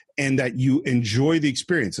 And that you enjoy the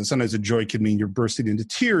experience. And sometimes the joy can mean you're bursting into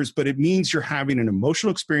tears, but it means you're having an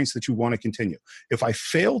emotional experience that you want to continue. If I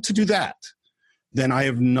fail to do that, then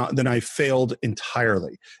I failed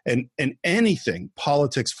entirely. And anything,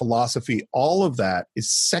 politics, philosophy, all of that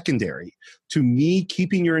is secondary to me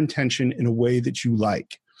keeping your intention in a way that you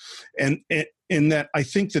like. And that I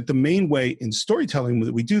think that the main way in storytelling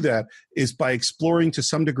that we do that is by exploring to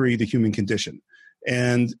some degree the human condition.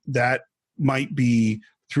 And that might be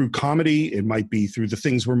through comedy, it might be through the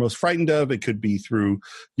things we're most frightened of, it could be through,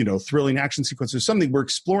 thrilling action sequences, something. We're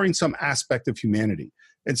exploring some aspect of humanity.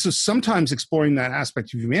 And so sometimes exploring that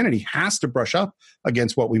aspect of humanity has to brush up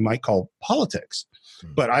against what we might call politics.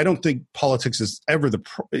 But I don't think politics is ever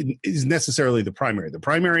is necessarily the primary. The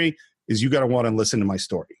primary is you got to want to listen to my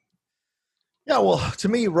story. Yeah, well, to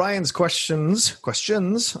me, Ryan's questions,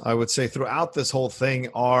 I would say throughout this whole thing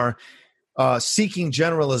are seeking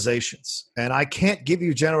generalizations. And I can't give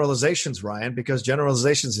you generalizations, Ryan, because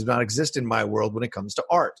generalizations do not exist in my world when it comes to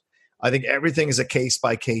art. I think everything is a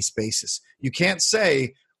case-by-case basis. You can't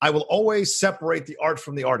say, I will always separate the art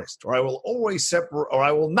from the artist, or I will always separate, or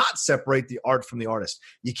I will not separate the art from the artist.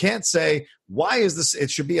 You can't say, why is this? It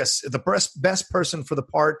should be the best person for the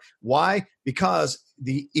part. Why? Because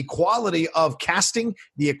the equality of casting,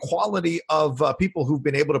 the equality of people who've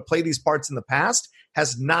been able to play these parts in the past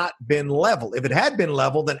has not been level. If it had been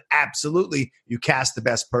level, then absolutely you cast the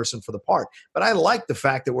best person for the part. But I like the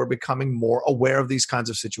fact that we're becoming more aware of these kinds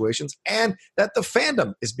of situations and that the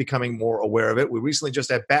fandom is becoming more aware of it. We recently just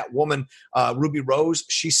had Batwoman, Ruby Rose.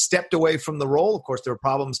 She stepped away from the role. Of course, there were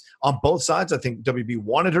problems on both sides. I think WB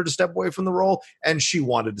wanted her to step away from the role and she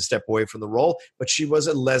wanted to step away from the role. But she was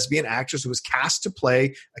a lesbian actress who was cast to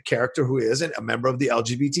play a character who isn't a member of the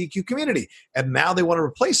LGBTQ community. And now they want to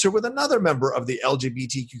replace her with another member of the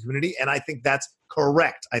LGBTQ community, and I think that's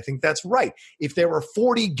correct. I think that's right. If there were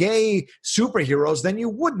 40 gay superheroes, then you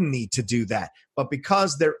wouldn't need to do that. But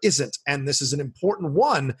because there isn't, and this is an important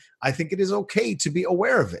one, I think it is okay to be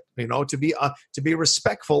aware of it, to be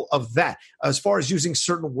respectful of that. As far as using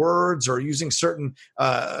certain words or using certain,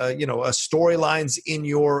 storylines in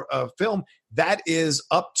your film, that is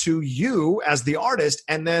up to you as the artist.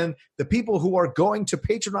 And then the people who are going to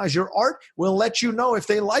patronize your art will let you know if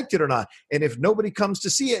they liked it or not. And if nobody comes to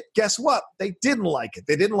see it, guess what? They didn't like it.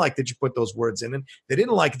 They didn't like that you put those words in, and they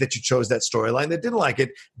didn't like that you chose that storyline. They didn't like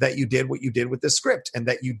it that you did what you did with the script and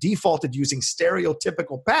that you defaulted using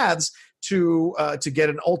stereotypical paths to get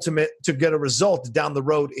a result down the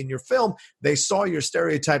road in your film. They saw your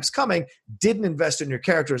stereotypes coming, didn't invest in your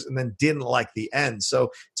characters, and then didn't like the end.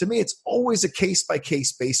 So to me, it's always a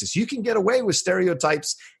case-by-case basis. You can get away with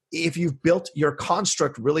stereotypes if you've built your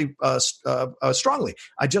construct really strongly.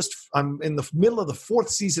 I'm in the middle of the 4th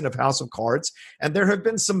season of House of Cards, and there have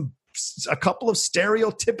been a couple of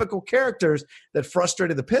stereotypical characters that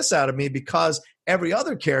frustrated the piss out of me because every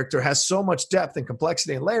other character has so much depth and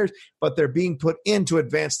complexity and layers, but they're being put in to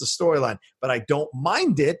advance the storyline. But I don't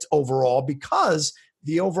mind it overall because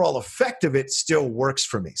the overall effect of it still works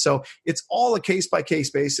for me. So it's all a case-by-case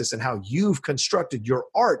basis and how you've constructed your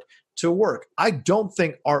art to work. I don't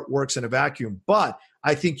think art works in a vacuum, but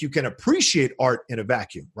I think you can appreciate art in a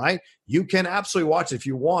vacuum, right? You can absolutely watch it if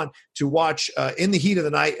you want to watch In the Heat of the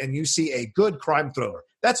Night and you see a good crime thriller.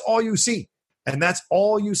 That's all you see. And that's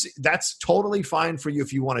all you see. That's totally fine for you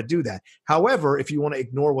if you want to do that. However, if you want to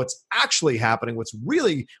ignore what's actually happening, what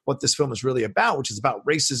this film is really about, which is about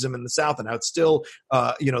racism in the South and how it's still,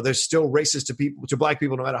 there's still racist to black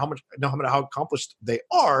people, no matter how accomplished they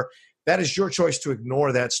are. That is your choice to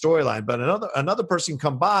ignore that storyline. But another person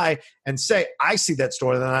come by and say, I see that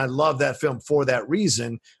storyline and I love that film for that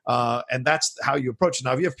reason. And that's how you approach it.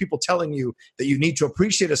 Now, if you have people telling you that you need to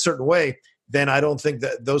appreciate a certain way, then I don't think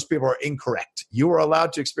that those people are incorrect. You are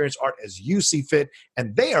allowed to experience art as you see fit,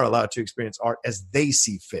 and they are allowed to experience art as they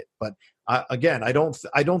see fit. But again, I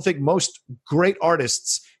don't think most great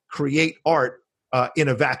artists create art in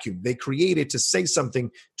a vacuum. They create it to say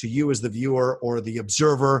something to you as the viewer or the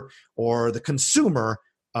observer or the consumer.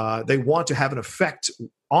 They want to have an effect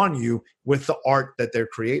on you with the art that they're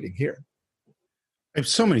creating here. I have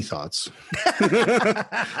so many thoughts, and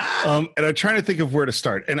I'm trying to think of where to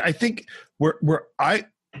start. And I think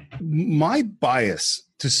my bias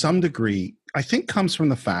to some degree, I think, comes from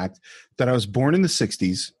the fact that I was born in the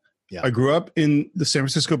 60s. Yeah. I grew up in the San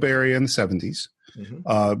Francisco Bay Area in the 70s.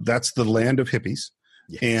 Mm-hmm. That's the land of hippies.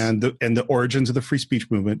 Yes. And the origins of the free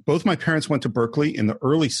speech movement. Both my parents went to Berkeley in the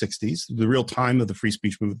early 60s, the real time of the free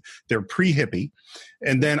speech movement. They're pre-hippie.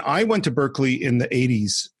 And then I went to Berkeley in the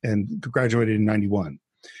 80s and graduated in 91.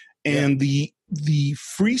 And the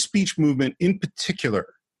free speech movement in particular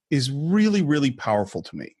is really, really powerful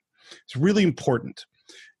to me. It's really important.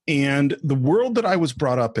 And the world that I was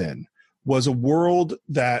brought up in was a world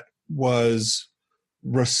that was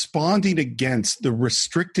responding against the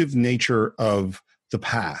restrictive nature of the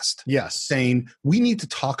past. Yes. Saying we need to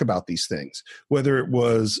talk about these things, whether it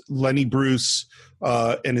was Lenny Bruce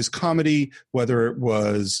and his comedy, whether it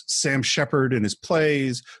was Sam Shepard and his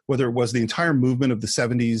plays, whether it was the entire movement of the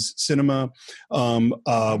 70s cinema,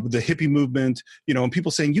 the hippie movement, and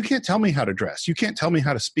people saying, you can't tell me how to dress. You can't tell me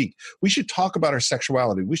how to speak. We should talk about our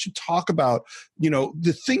sexuality. We should talk about,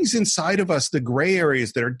 the things inside of us, the gray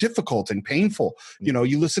areas that are difficult and painful.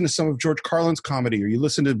 You listen to some of George Carlin's comedy, or you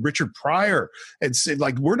listen to Richard Pryor and say,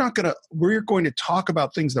 like, we're going to talk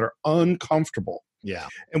about things that are uncomfortable. Yeah.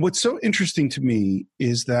 And what's so interesting to me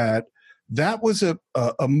is that was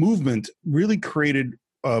a movement really created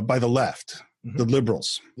by the left, the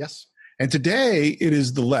liberals. Yes. And today it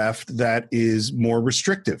is the left that is more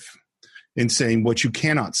restrictive in saying what you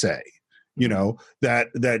cannot say,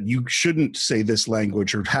 that you shouldn't say this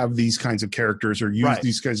language or have these kinds of characters or use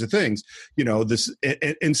these kinds of things,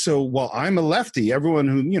 and so while I'm a lefty, everyone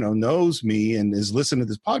who, knows me and is listening to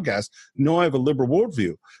this podcast know I have a liberal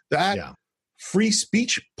worldview. Free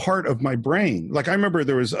speech part of my brain. Like I remember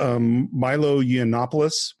there was Milo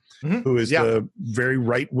Yiannopoulos, who is the very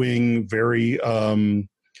right-wing, very likes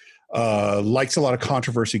a lot of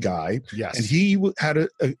controversy guy. Yes. And he had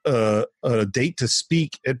a date to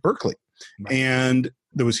speak at Berkeley. Right. And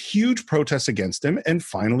there was huge protests against him. And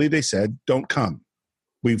finally they said, don't come.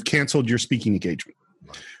 We've canceled your speaking engagement.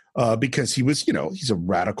 Because he was, he's a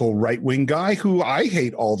radical right-wing guy who I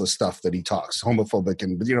hate all the stuff that he talks, homophobic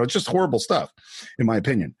and, it's just horrible stuff, in my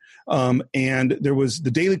opinion. And there was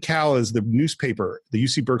the Daily Cal is the newspaper, the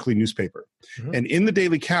UC Berkeley newspaper. Mm-hmm. And in the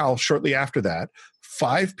Daily Cal, shortly after that,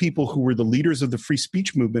 5 people who were the leaders of the free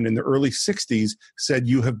speech movement in the early 60s said,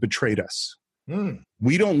 you have betrayed us.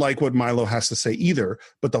 We don't like what Milo has to say either,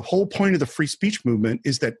 but the whole point of the free speech movement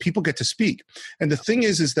is that people get to speak. And the thing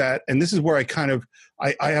is that, and this is where I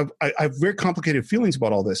have very complicated feelings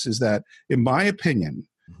about all this, is that in my opinion,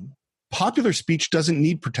 popular speech doesn't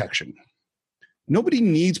need protection. Nobody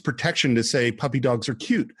needs protection to say puppy dogs are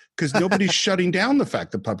cute because nobody's shutting down the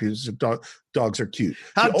fact that puppies dogs are cute.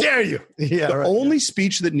 How dare you? Yeah, the only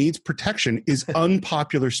speech that needs protection is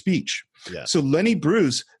unpopular speech. Yeah. So Lenny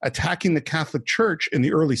Bruce attacking the Catholic Church in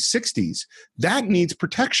the early 60s, that needs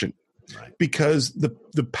protection because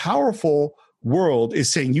the powerful world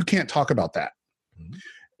is saying you can't talk about that. Mm-hmm.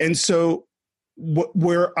 And so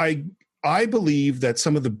where I believe that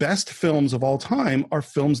some of the best films of all time are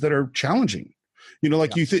films that are challenging.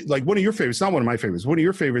 You think like one of your favorites, not one of my favorites. One of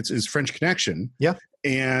your favorites is French Connection. Yeah.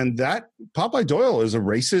 And that Popeye Doyle is a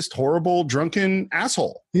racist, horrible, drunken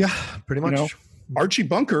asshole. Yeah, pretty much. Archie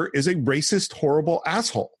Bunker is a racist, horrible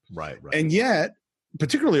asshole. Right. And yet,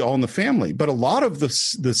 particularly All in the Family, but a lot of the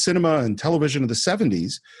cinema and television of the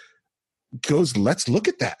 70s goes, let's look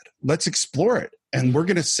at that. Let's explore it. And we're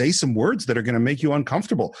going to say some words that are going to make you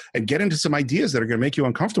uncomfortable and get into some ideas that are going to make you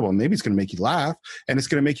uncomfortable. And maybe it's going to make you laugh and it's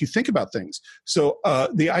going to make you think about things. So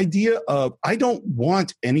the idea of, I don't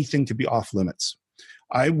want anything to be off limits.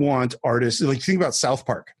 I want artists, like think about South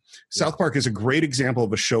Park. South Park is a great example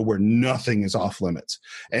of a show where nothing is off limits.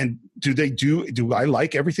 And do I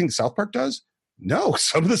like everything South Park does? No.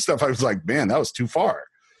 Some of the stuff I was like, man, that was too far.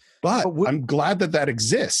 But I'm glad that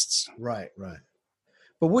exists. Right.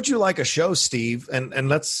 But would you like a show, Steve? And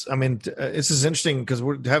this is interesting because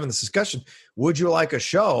we're having this discussion. Would you like a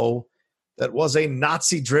show that was a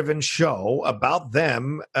Nazi-driven show about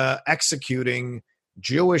them executing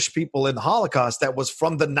Jewish people in the Holocaust that was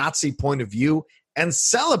from the Nazi point of view and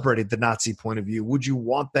celebrated the Nazi point of view? Would you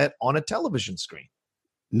want that on a television screen?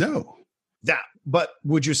 No. Yeah, but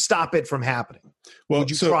would you stop it from happening? Well,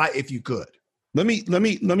 would you try if you could? Let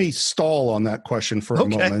me stall on that question for a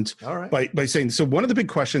moment. All right. By saying, so one of the big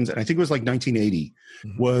questions, and I think it was like 1980,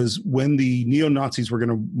 was when the neo-Nazis were going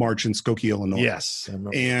to march in Skokie, Illinois. Yes.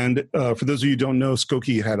 And for those of you who don't know,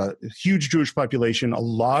 Skokie had a huge Jewish population, a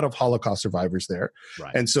lot of Holocaust survivors there.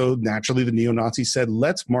 Right. And so naturally the neo-Nazis said,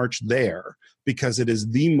 let's march there because it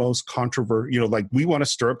is the most controversial, like we want to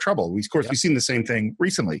stir up trouble. We've seen the same thing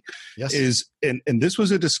recently. Yes. And this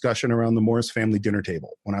was a discussion around the Morris family dinner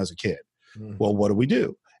table when I was a kid. Well, what do we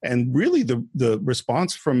do? And really the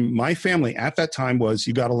response from my family at that time was,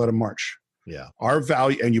 you got to let them march. Yeah. Our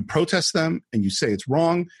value, and you protest them and you say it's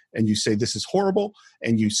wrong and you say this is horrible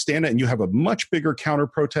and you stand and you have a much bigger counter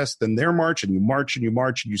protest than their march, and you march and you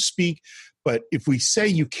march and you speak. But if we say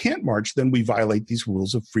you can't march, then we violate these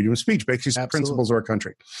rules of freedom of speech, basic principles of our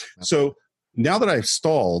country. So now that I've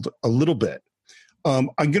stalled a little bit, I'm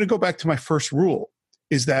going to go back to my first rule.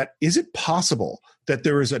 Is it possible that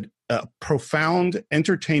there is a profound,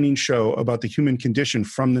 entertaining show about the human condition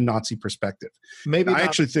from the Nazi perspective? Maybe I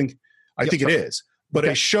actually think it is. But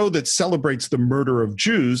a show that celebrates the murder of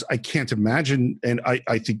Jews, I can't imagine. And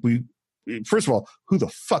I think first of all, who the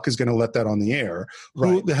fuck is going to let that on the air? Right.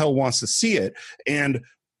 Who the hell wants to see it? And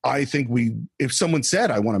I think if someone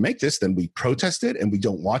said, I want to make this, then we protest it and we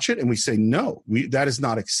don't watch it and we say, no, that is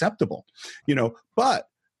not acceptable. But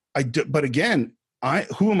again,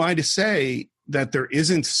 who am I to say that there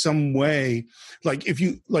isn't some way, I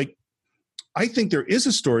think there is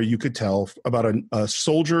a story you could tell about a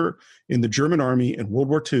soldier in the German army in World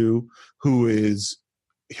War II who is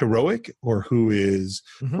heroic or who is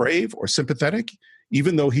brave or sympathetic,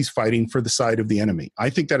 even though he's fighting for the side of the enemy. I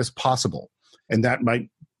think that is possible. And that might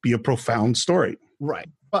be a profound story. Right.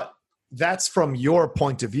 But that's from your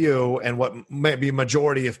point of view and what maybe a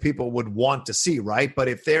majority of people would want to see, right? But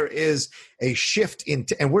if there is a shift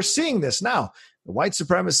and we're seeing this now, the white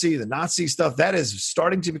supremacy, the Nazi stuff, that is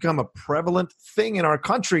starting to become a prevalent thing in our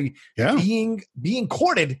country, being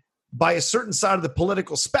courted by a certain side of the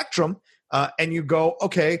political spectrum. And you go,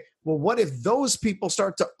 okay, well, what if those people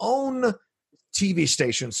start to own TV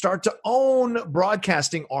stations, start to own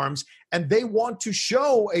broadcasting arms, and they want to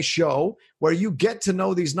show a show where you get to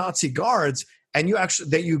know these Nazi guards and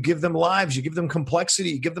you give them lives, you give them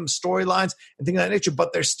complexity, you give them storylines and things of that nature,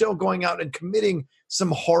 but they're still going out and committing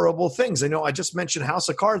some horrible things. I know I just mentioned House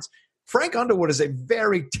of Cards. Frank Underwood is a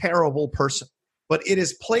very terrible person, but it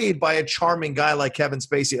is played by a charming guy like Kevin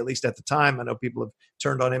Spacey, at least at the time. I know people have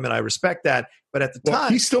turned on him, and I respect that. But at the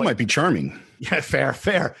time, he still might be charming. Yeah,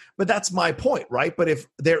 fair. But that's my point, right? But if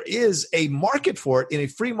there is a market for it in a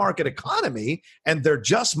free market economy, and there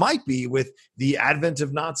just might be with the advent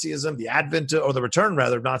of Nazism, the return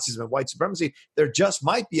rather of Nazism and white supremacy, there just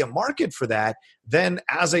might be a market for that. Then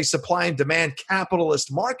as a supply and demand capitalist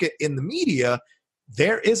market in the media,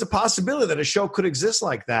 there is a possibility that a show could exist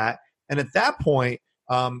like that. And at that point,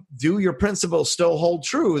 do your principles still hold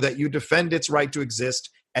true that you defend its right to exist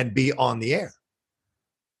and be on the air?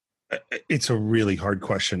 It's a really hard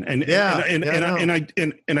question, and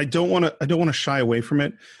I don't want to shy away from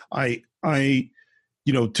it.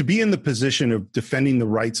 To be in the position of defending the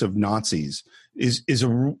rights of Nazis is a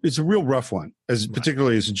real rough one,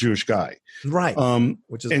 particularly as a Jewish guy, right?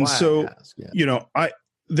 Which is and why so I ask, yeah.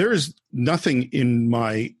 There is nothing in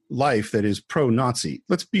my life that is pro-Nazi.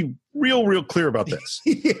 Let's be real clear about this.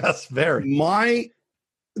 Yes, very.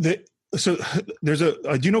 So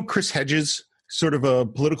do you know Chris Hedges? Sort of a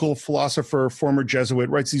political philosopher, former Jesuit,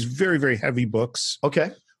 writes these very, very heavy books.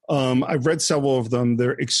 Okay. I've read several of them.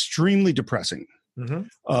 They're extremely depressing.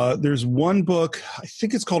 Mm-hmm. There's one book, I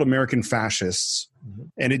think it's called American Fascists,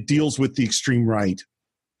 and it deals with the extreme right.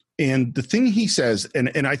 And the thing he says,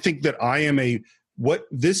 and I think that I am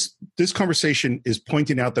this conversation is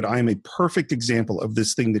pointing out that I am a perfect example of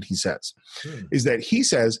this thing that he says, is that he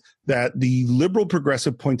says that the liberal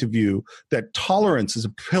progressive point of view, that tolerance is a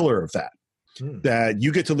pillar of that. That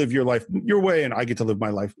you get to live your life your way and I get to live my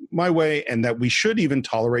life my way, and that we should even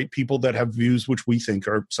tolerate people that have views which we think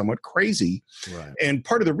are somewhat crazy. Right. And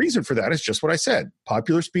part of the reason for that is just what I said.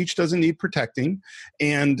 Popular speech doesn't need protecting,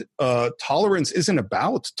 and tolerance isn't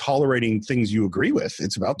about tolerating things you agree with.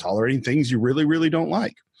 It's about tolerating things you really, really don't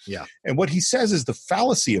like. Yeah. And what he says is the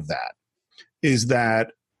fallacy of that is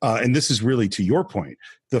that, and this is really to your point,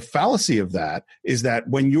 the fallacy of that is that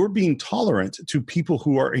when you're being tolerant to people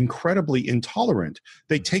who are incredibly intolerant,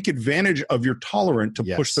 they take advantage of your tolerance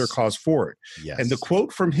to push their cause forward. Yes. And the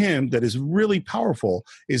quote from him that is really powerful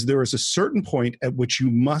is, there is a certain point at which you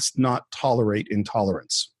must not tolerate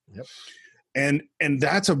intolerance. Yep. And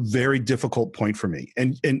that's a very difficult point for me.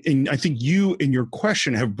 And I think you, in your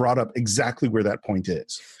question, have brought up exactly where that point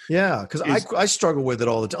is. Yeah, because I struggle with it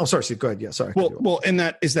all the time. Oh, sorry, Steve, go ahead. Yeah, sorry. Well, and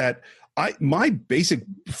that is that my basic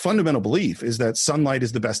fundamental belief is that sunlight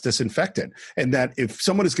is the best disinfectant, and that if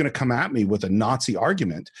someone is going to come at me with a Nazi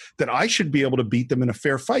argument, that I should be able to beat them in a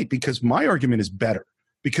fair fight, because my argument is better.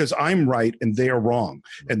 Because I'm right and they are wrong.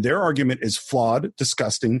 And their argument is flawed,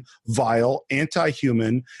 disgusting, vile,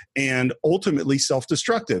 anti-human, and ultimately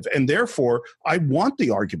self-destructive. And therefore, I want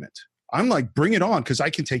the argument. I'm like, bring it on, because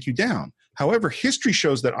I can take you down. However, history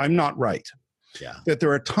shows that I'm not right. that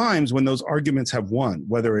there are times when those arguments have won,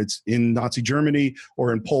 whether it's in Nazi Germany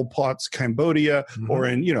or in Pol Pot's Cambodia or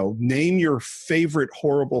in, name your favorite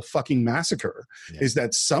horrible fucking massacre, is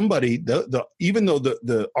that somebody, even though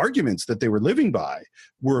the arguments that they were living by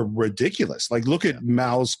were ridiculous. Like look at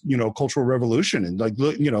Mao's, Cultural Revolution and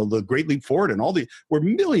the Great Leap Forward and where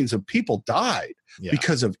millions of people died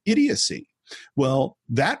because of idiocy. Well,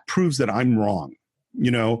 that proves that I'm wrong.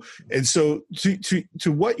 And so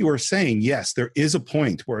to what you are saying, yes, there is a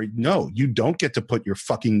point where no, you don't get to put your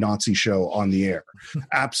fucking Nazi show on the air.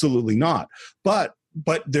 Absolutely not. But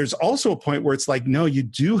there's also a point where it's like, no, you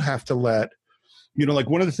do have to let, like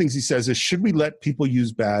one of the things he says is, should we let people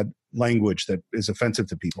use bad language that is offensive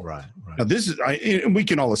to people? Right. Now this is, and we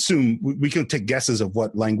can all assume, we can take guesses of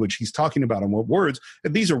what language he's talking about and what words,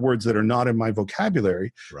 and these are words that are not in my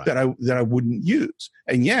vocabulary that I wouldn't use.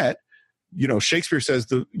 And yet, Shakespeare says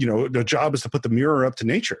the job is to put the mirror up to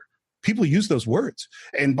nature. People use those words.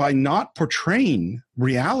 And by not portraying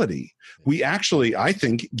reality, we actually, I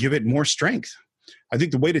think, give it more strength. I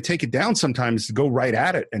think the way to take it down sometimes is to go right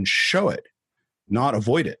at it and show it, not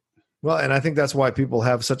avoid it. Well, and I think that's why people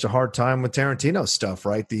have such a hard time with Tarantino stuff,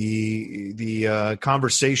 right? The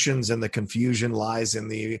conversations and the confusion lies in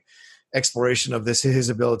the exploration of his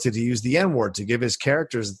ability to use the N-word, to give his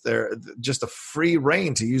characters just a free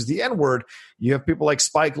reign to use the N-word. You have people like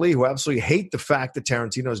Spike Lee who absolutely hate the fact that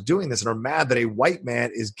Tarantino is doing this and are mad that a white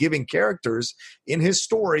man is giving characters in his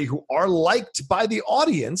story who are liked by the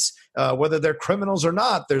audience, whether they're criminals or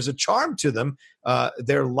not. There's a charm to them.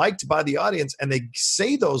 They're liked by the audience, and they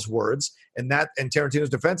say those words. And Tarantino's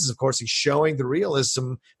defense is, of course, he's showing the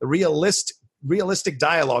realistic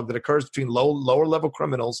dialogue that occurs between lower level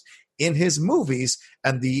criminals in his movies,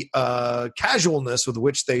 and the casualness with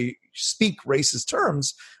which they speak racist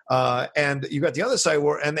terms. And you got the other side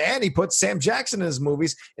where, and he put Sam Jackson in his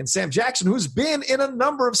movies, and Sam Jackson, who's been in a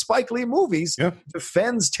number of Spike Lee movies,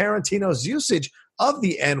 defends Tarantino's usage of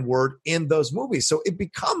the N-word in those movies. So it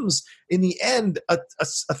becomes, in the end, a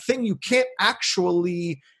thing you can't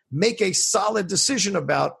actually make a solid decision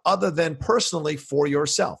about other than personally for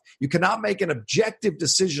yourself. You cannot make an objective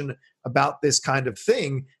decision about this kind of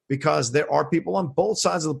thing because there are people on both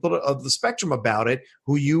sides of the spectrum about it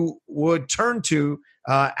who you would turn to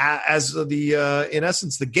as in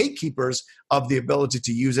essence, the gatekeepers of the ability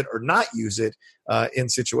to use it or not use it in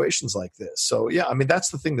situations like this. So, yeah, I mean, that's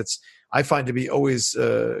the thing that's I find to be always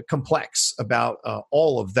complex about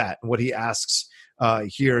all of that. And what he asks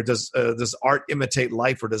here, does art imitate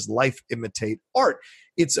life or does life imitate art?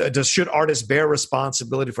 Should artists bear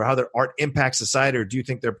responsibility for how their art impacts society, or do you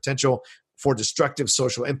think their potential for destructive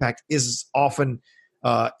social impact is often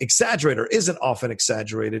exaggerated or isn't often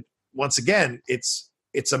exaggerated? Once again, it's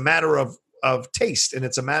a matter of taste, and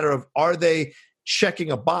it's a matter of, are they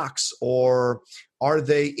checking a box or are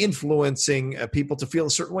they influencing people to feel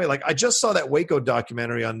a certain way? Like I just saw that Waco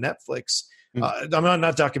documentary on Netflix.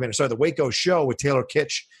 Not documentary, sorry, the Waco show with Taylor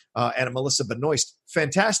Kitsch and Melissa Benoist.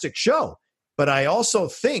 Fantastic show. But I also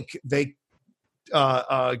think they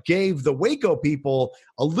gave the Waco people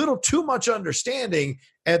a little too much understanding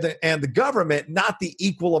and the government not the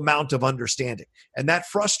equal amount of understanding. And that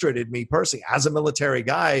frustrated me personally as a military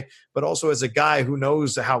guy, but also as a guy who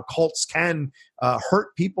knows how cults can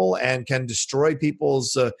hurt people and can destroy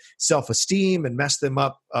people's self-esteem and mess them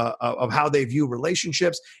up of how they view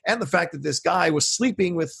relationships. And the fact that this guy was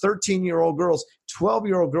sleeping with 13-year-old girls,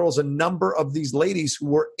 12-year-old girls. A number of these ladies who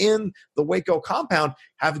were in the Waco compound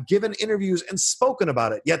have given interviews and spoken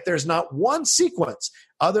about it. Yet there's not one sequence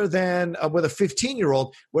other than with a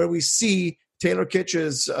 15-year-old where we see Taylor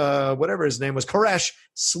Kitsch's, whatever his name was,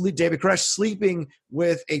 David Koresh, sleeping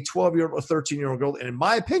with a 12-year-old or 13-year-old girl. And in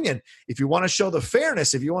my opinion, if you want to show the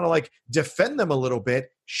fairness, if you want to like defend them a little bit,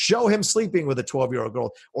 show him sleeping with a 12-year-old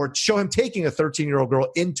girl or show him taking a 13-year-old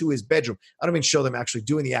girl into his bedroom. I don't mean show them actually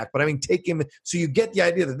doing the act, but I mean take him so you get the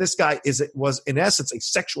idea that this guy was in essence a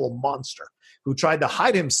sexual monster who tried to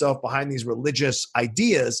hide himself behind these religious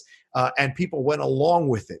ideas. And people went along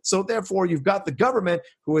with it. So therefore, you've got the government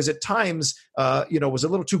who is at times, was a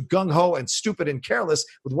little too gung-ho and stupid and careless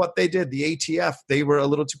with what they did. The ATF, they were a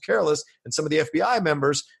little too careless. And some of the FBI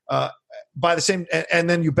members, by the same, and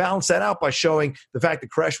then you balance that out by showing the fact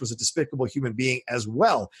that Koresh was a despicable human being as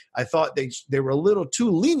well. I thought they were a little too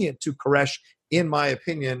lenient to Koresh, in my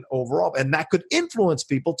opinion, overall. And that could influence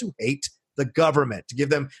people to hate the government, to give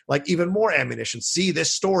them like even more ammunition. See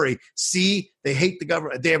this story. See, they hate the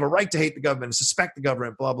government. They have a right to hate the government, suspect the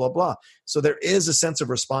government, blah, blah, blah. So there is a sense of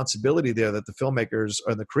responsibility there that the filmmakers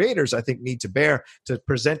or the creators, I think, need to bear to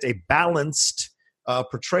present a balanced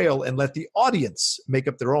portrayal and let the audience make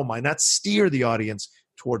up their own mind, not steer the audience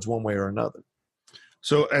towards one way or another.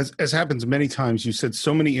 So as happens many times, you said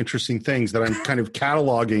so many interesting things that I'm kind of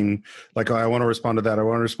cataloging, like, oh, I want to respond to that. I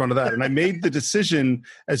want to respond to that. And I made the decision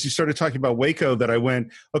as you started talking about Waco that I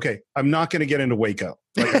went, okay, I'm not going to get into Waco.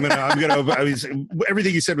 Like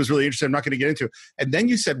everything you said was really interesting. I'm not going to get into it. And then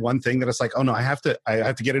you said one thing that it's like, oh no, I have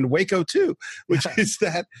to get into Waco too, which is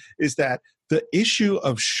that the issue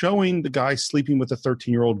of showing the guy sleeping with a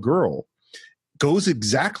 13-year-old girl goes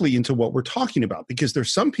exactly into what we're talking about, because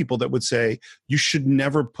there's some people that would say you should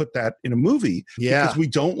never put that in a movie because we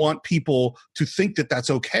don't want people to think that that's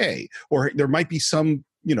okay. Or there might be some,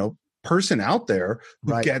 person out there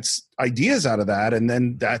who gets ideas out of that, and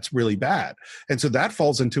then that's really bad. And so that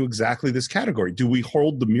falls into exactly this category. Do we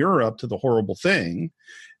hold the mirror up to the horrible thing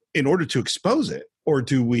in order to expose it? Or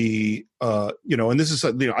do we, and this is,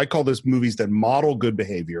 I call this movies that model good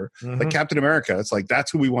behavior, like Captain America. It's like, that's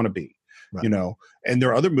who we want to be. Right. And there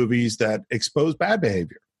are other movies that expose bad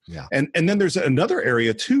behavior. Yeah. And then there's another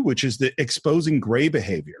area too, which is the exposing gray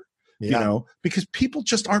behavior, because people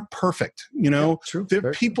just aren't perfect. True. There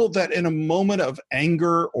are people that in a moment of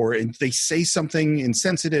anger or they say something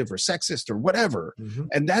insensitive or sexist or whatever.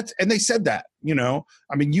 And they said that,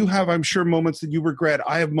 I mean, you have, I'm sure, moments that you regret.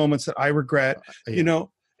 I have moments that I regret,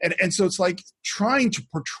 And so it's like trying to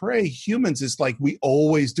portray humans as like we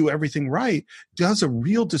always do everything right does a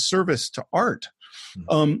real disservice to art.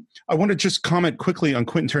 I want to just comment quickly on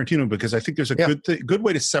Quentin Tarantino, because I think there's a good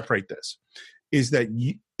way to separate this. Is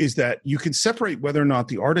that you can separate whether or not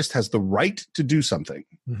the artist has the right to do something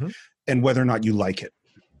and whether or not you like it.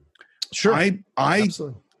 Sure,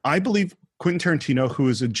 I believe Quentin Tarantino, who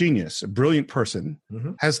is a genius, a brilliant person,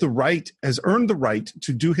 has earned the right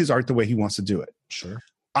to do his art the way he wants to do it. Sure.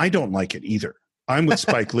 I don't like it either. I'm with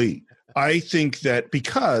Spike Lee. I think that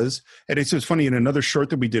and it's funny, in another short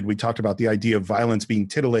that we did, we talked about the idea of violence being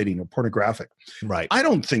titillating or pornographic. Right. I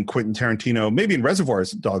don't think Quentin Tarantino, maybe in Reservoir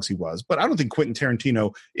Dogs he was, but I don't think Quentin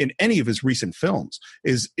Tarantino in any of his recent films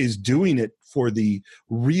is doing it for the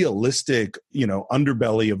realistic,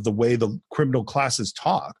 underbelly of the way the criminal classes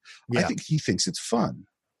talk. Yeah. I think he thinks it's fun.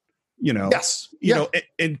 Yes.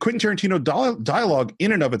 And Quentin Tarantino dialogue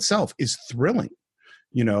in and of itself is thrilling.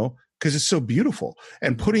 Because it's so beautiful.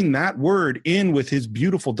 And putting that word in with his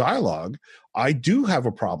beautiful dialogue, I do have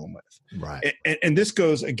a problem with. Right. And this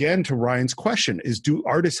goes again to Ryan's question, is do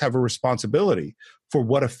artists have a responsibility for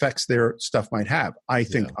what effects their stuff might have? I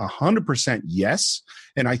think 100% yes.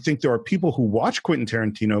 And I think there are people who watch Quentin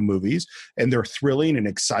Tarantino movies and they're thrilling and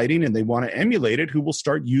exciting and they want to emulate it, who will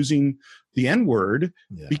start using the N-word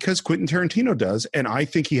because Quentin Tarantino does. And I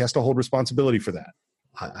think he has to hold responsibility for that.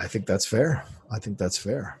 I think that's fair.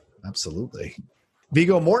 Absolutely.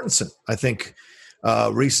 Viggo Mortensen, I think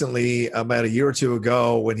recently, about a year or two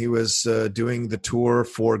ago, when he was doing the tour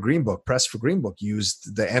for Green Book, press for Green Book,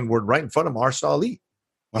 used the N-word right in front of Mahershala Ali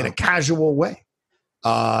in a casual way.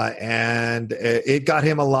 And it got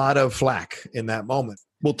him a lot of flack in that moment.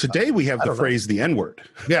 Well, today we have the phrase the N-word.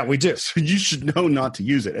 Yeah, we do. So you should know not to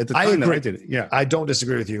use it. At the time that I did it, yeah. I don't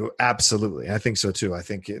disagree with you. Absolutely. I think so too. I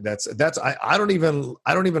think I don't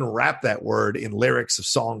even rap that word in lyrics of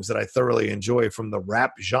songs that I thoroughly enjoy from the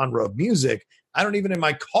rap genre of music. I don't even in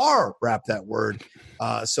my car rap that word.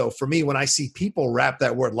 So for me, when I see people rap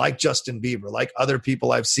that word, like Justin Bieber, like other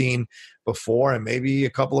people I've seen before, and maybe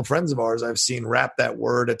a couple of friends of ours I've seen rap that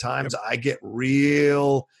word at times, I get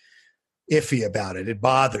real iffy about it. It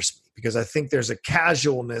bothers me because I think there's a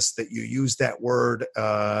casualness that you use that word.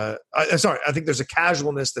 I think there's a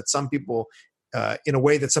casualness that some people, in a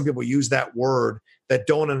way that some people use that word that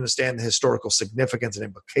don't understand the historical significance and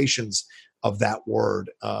implications of that word.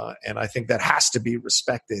 And I think that has to be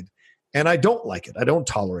respected. And I don't like it. I don't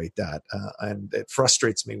tolerate that. And it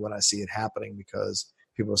frustrates me when I see it happening because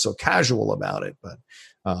people are so casual about it. But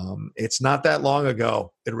it's not that long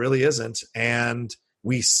ago. It really isn't. And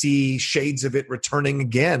we see shades of it returning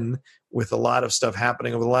again with a lot of stuff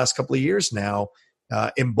happening over the last couple of years now,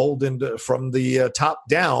 emboldened from the top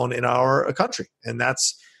down in our country. And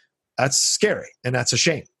that's scary. And that's a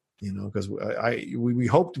shame, because we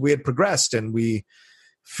hoped we had progressed and we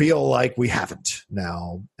feel like we haven't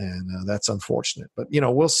now. And that's unfortunate. But,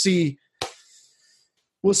 we'll see.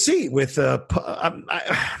 We'll see with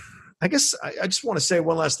I guess I just want to say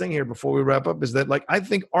one last thing here before we wrap up is that, I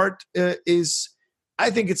think art I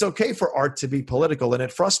think it's okay for art to be political, and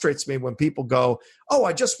it frustrates me when people go, oh,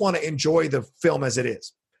 I just want to enjoy the film as it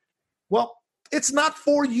is. Well, it's not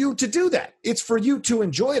for you to do that. It's for you to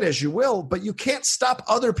enjoy it as you will, but you can't stop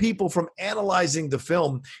other people from analyzing the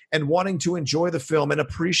film and wanting to enjoy the film and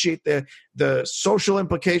appreciate the social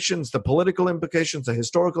implications, the political implications, the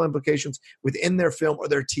historical implications within their film or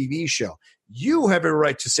their TV show. You have a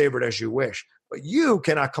right to savor it as you wish. but you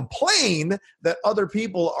cannot complain that other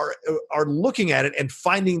people are looking at it and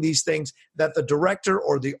finding these things that the director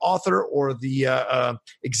or the author or the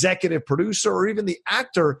executive producer or even the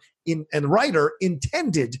actor and writer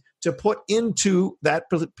intended to put into that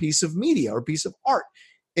piece of media or piece of art.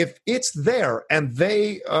 If it's there and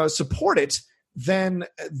they support it, then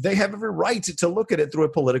they have every right to look at it through a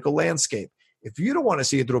political landscape. If you don't want to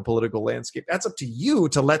see it through a political landscape, that's up to you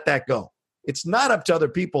to let that go. It's not up to other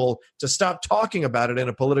people to stop talking about it in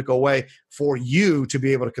a political way for you to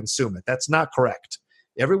be able to consume it. That's not correct.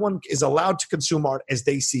 Everyone is allowed to consume art as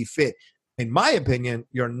they see fit. In my opinion,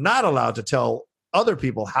 you're not allowed to tell other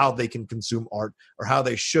people how they can consume art or how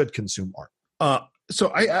they should consume art.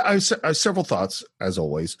 So I have several thoughts, as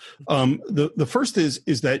always. The first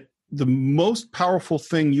is that the most powerful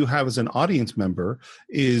thing you have as an audience member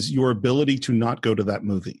is your ability to not go to that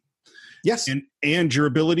movie. Yes. And your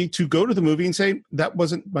ability to go to the movie and say, that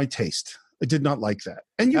wasn't my taste. I did not like that.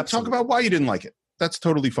 And you Absolutely. talk about why you didn't like it. That's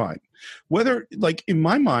totally fine. Whether, like, in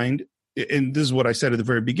my mind, and this is what I said at the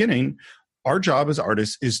very beginning, our job as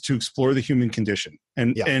artists is to explore the human condition.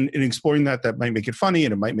 And in exploring that might make it funny,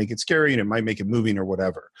 and it might make it scary, and it might make it moving or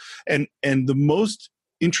whatever. And the most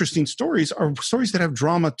interesting stories are stories that have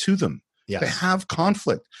drama to them. Yes. They have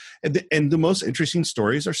conflict. And the most interesting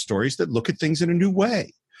stories are stories that look at things in a new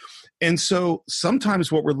way. And so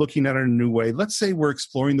sometimes what we're looking at in a new way, let's say we're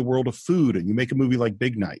exploring the world of food and you make a movie like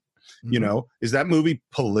Big Night. You know, is that movie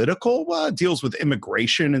political? Well, it deals with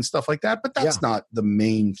immigration and stuff like that, but that's not the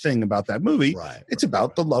main thing about that movie. It's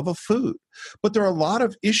about the love of food. But there are a lot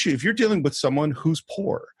of issues. If you're dealing with someone who's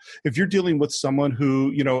poor, if you're dealing with someone who,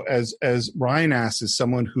 you know, as Ryan asks, is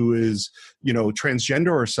someone who is, you know,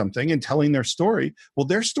 transgender or something and telling their story, well,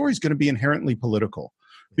 their story is going to be inherently political,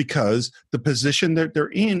 because the position that they're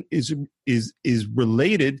in is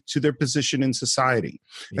related to their position in society.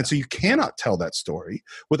 And so you cannot tell that story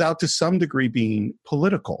without to some degree being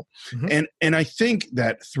political. And I think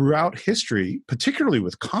that throughout history, particularly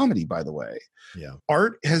with comedy, by the way,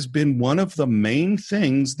 art has been one of the main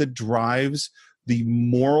things that drives the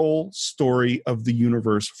moral story of the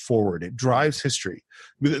universe forward. It drives history.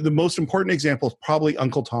 The most important example is probably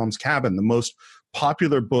Uncle Tom's Cabin, the most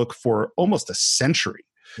popular book for almost a century.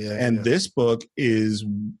 This book is,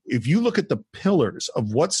 if you look at the pillars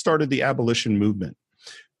of what started the abolition movement,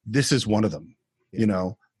 this is one of them. You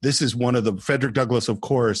know, this is one of them. Frederick Douglass, of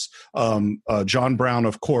course, John Brown,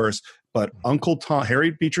 of course, but Uncle Tom,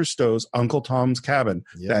 Harriet Beecher Stowe's Uncle Tom's Cabin,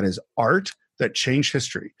 that is art that changed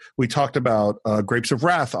history. We talked about Grapes of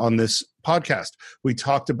Wrath on this podcast. We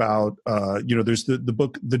talked about, you know, there's the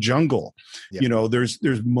book, The Jungle. You know, there's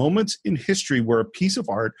moments in history where a piece of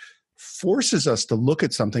art forces us to look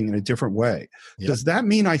at something in a different way. Does that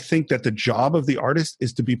mean I think that the job of the artist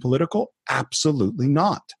is to be political? Absolutely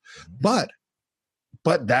not. But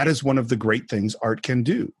that is one of the great things art can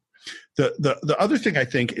do. The other thing I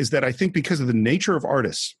think is that I think because of the nature of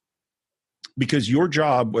artists, because your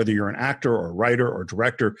job, whether you're an actor or a writer or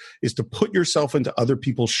director, is to put yourself into other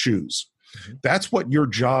people's shoes. That's what your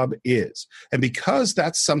job is. And because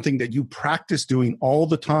that's something that you practice doing all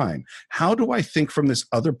the time, how do I think from this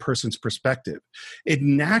other person's perspective? It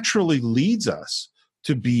naturally leads us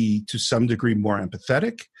to be, to some degree, more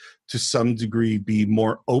empathetic, to some degree, be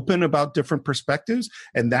more open about different perspectives.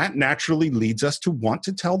 And that naturally leads us to want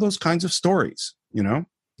to tell those kinds of stories, you know?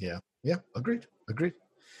 Yeah. Agreed.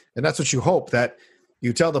 And that's what you hope, that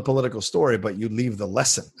you tell the political story, but you leave the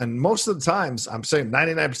lesson. And most of the times, I'm saying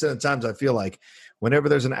 99% of the times, I feel like whenever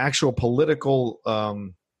there's an actual political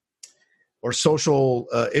or social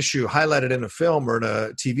issue highlighted in a film or in a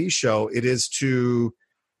TV show, it is to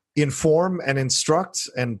inform and instruct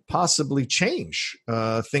and possibly change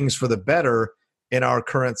things for the better in our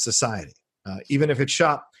current society. Even if it's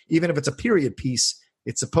a period piece,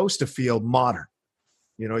 it's supposed to feel modern.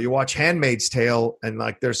 You know, you watch Handmaid's Tale, and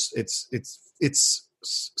like it's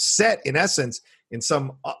set in essence in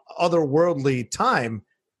some otherworldly time,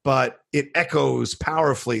 but it echoes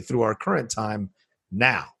powerfully through our current time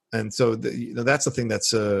now. And so that's the thing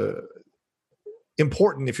that's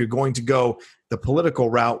important if you're going to go the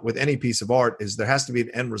political route with any piece of art, is there has to be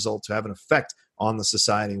an end result to have an effect on the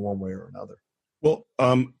society one way or another. Well,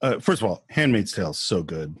 first of all, Handmaid's Tale is so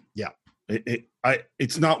good. Yeah.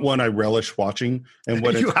 It's not one I relish watching, and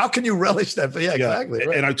how can you relish that? But exactly.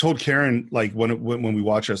 Right. And I told Karen, like when we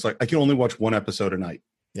watch it, it's like I can only watch one episode a night.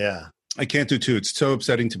 Yeah, I can't do two. It's so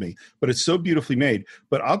upsetting to me. But it's so beautifully made.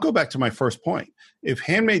 But I'll go back to my first point. If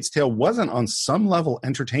Handmaid's Tale wasn't on some level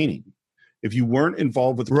entertaining, if you weren't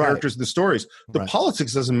involved with the characters and the stories, the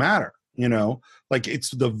politics doesn't matter. You know, like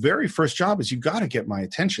it's the very first job is you got to get my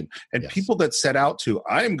attention. And people that set out to,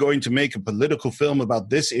 I am going to make a political film about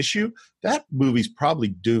this issue, that movie's probably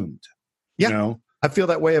doomed. Yeah. You know? I feel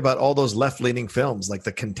that way about all those left-leaning films like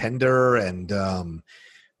The Contender and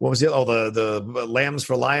what was it? Oh, the Lambs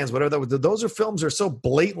for Lions, whatever that was. Those are films that are so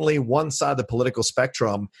blatantly one side of the political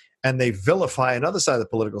spectrum, and they vilify another side of the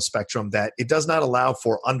political spectrum that it does not allow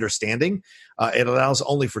for understanding. It allows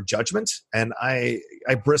only for judgment. And I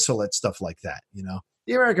bristle at stuff like that. You know,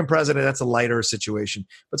 the American president, that's a lighter situation,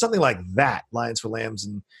 but something like that, Lions for Lambs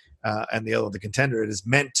and the Contender, it is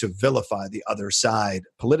meant to vilify the other side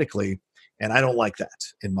politically. And I don't like that,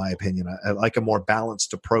 in my opinion. I like a more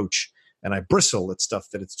balanced approach. And I bristle at stuff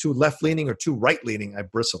that it's too left-leaning or too right-leaning. I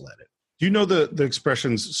bristle at it. Do you know the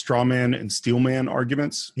expressions straw man and steel man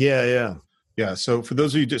arguments? Yeah. So for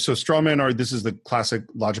those of you, so straw man this is the classic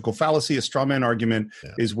logical fallacy. A straw man argument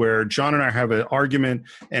is where John and I have an argument,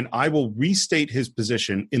 and I will restate his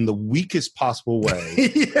position in the weakest possible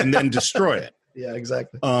way and then destroy it. Yeah,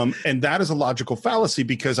 exactly. And that is a logical fallacy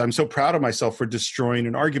because I'm so proud of myself for destroying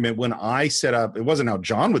an argument when I set up. It wasn't how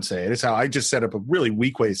John would say it; it's how I just set up a really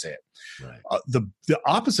weak way to say it. Right. The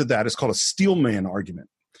opposite of that is called a steel man argument,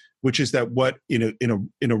 which is that what in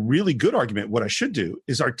a really good argument, what I should do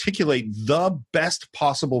is articulate the best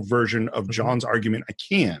possible version of John's argument I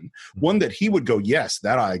can, one that he would go, yes,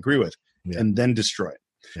 that I agree with, and then destroy it.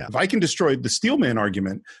 Yeah. If I can destroy the Steelman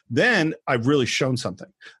argument, then I've really shown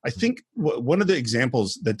something. I think one of the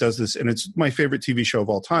examples that does this, and it's my favorite TV show of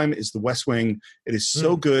all time, is The West Wing. It is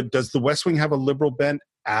so good. Does The West Wing have a liberal bent?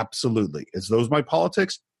 Absolutely. Is those my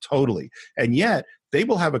politics? Totally. And yet they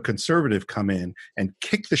will have a conservative come in and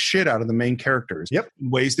kick the shit out of the main characters in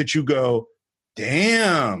ways that you go,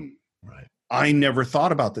 damn, I never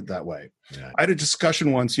thought about it that way. Yeah. I had a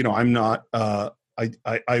discussion once, I'm not, I'm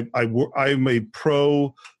a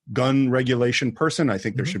pro gun regulation person. I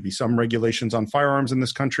think there should be some regulations on firearms in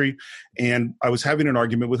this country. And I was having an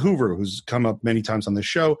argument with Hoover, who's come up many times on this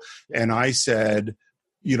show. And I said,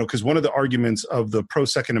 because one of the arguments of the pro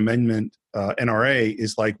Second Amendment NRA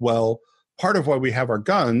is like, well, part of why we have our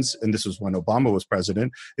guns, and this was when Obama was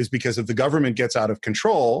president, is because if the government gets out of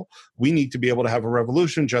control, we need to be able to have a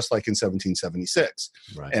revolution just like in 1776.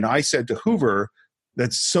 Right. And I said to Hoover,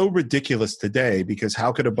 that's so ridiculous today because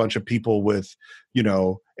how could a bunch of people with,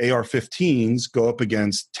 AR-15s go up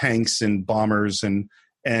against tanks and bombers and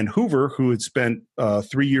Hoover, who had spent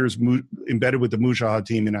 3 years embedded with the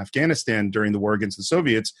Mujahideen in Afghanistan during the war against the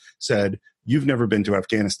Soviets, said, "You've never been to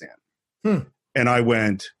Afghanistan." And I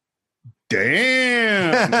went,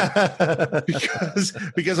 damn,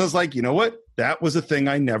 because I was like, you know what? That was a thing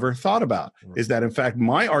I never thought about, is that in fact,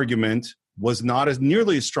 my argument was not as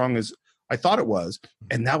nearly as strong as I thought it was.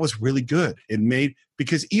 And that was really good.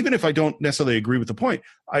 Because even if I don't necessarily agree with the point,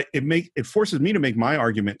 it forces me to make my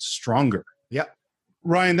argument stronger. Yeah.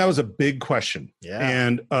 Ryan, that was a big question. Yeah.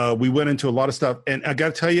 And we went into a lot of stuff. And I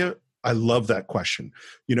got to tell you, I love that question.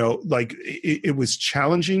 It was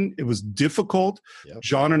challenging. It was difficult. Yep.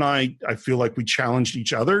 John and I feel like we challenged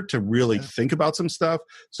each other to really think about some stuff.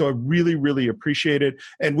 So I really, really appreciate it.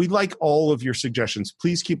 And we like all of your suggestions.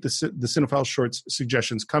 Please keep the Cinephile Shorts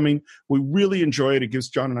suggestions coming. We really enjoy it. It gives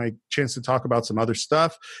John and I a chance to talk about some other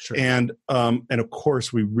stuff. Sure. And of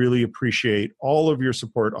course, we really appreciate all of your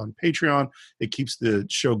support on Patreon. It keeps the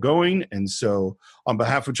show going. And so on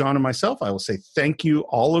behalf of John and myself, I will say thank you,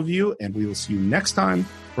 all of you. And we will see you next time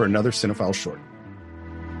for another Cinephile Short.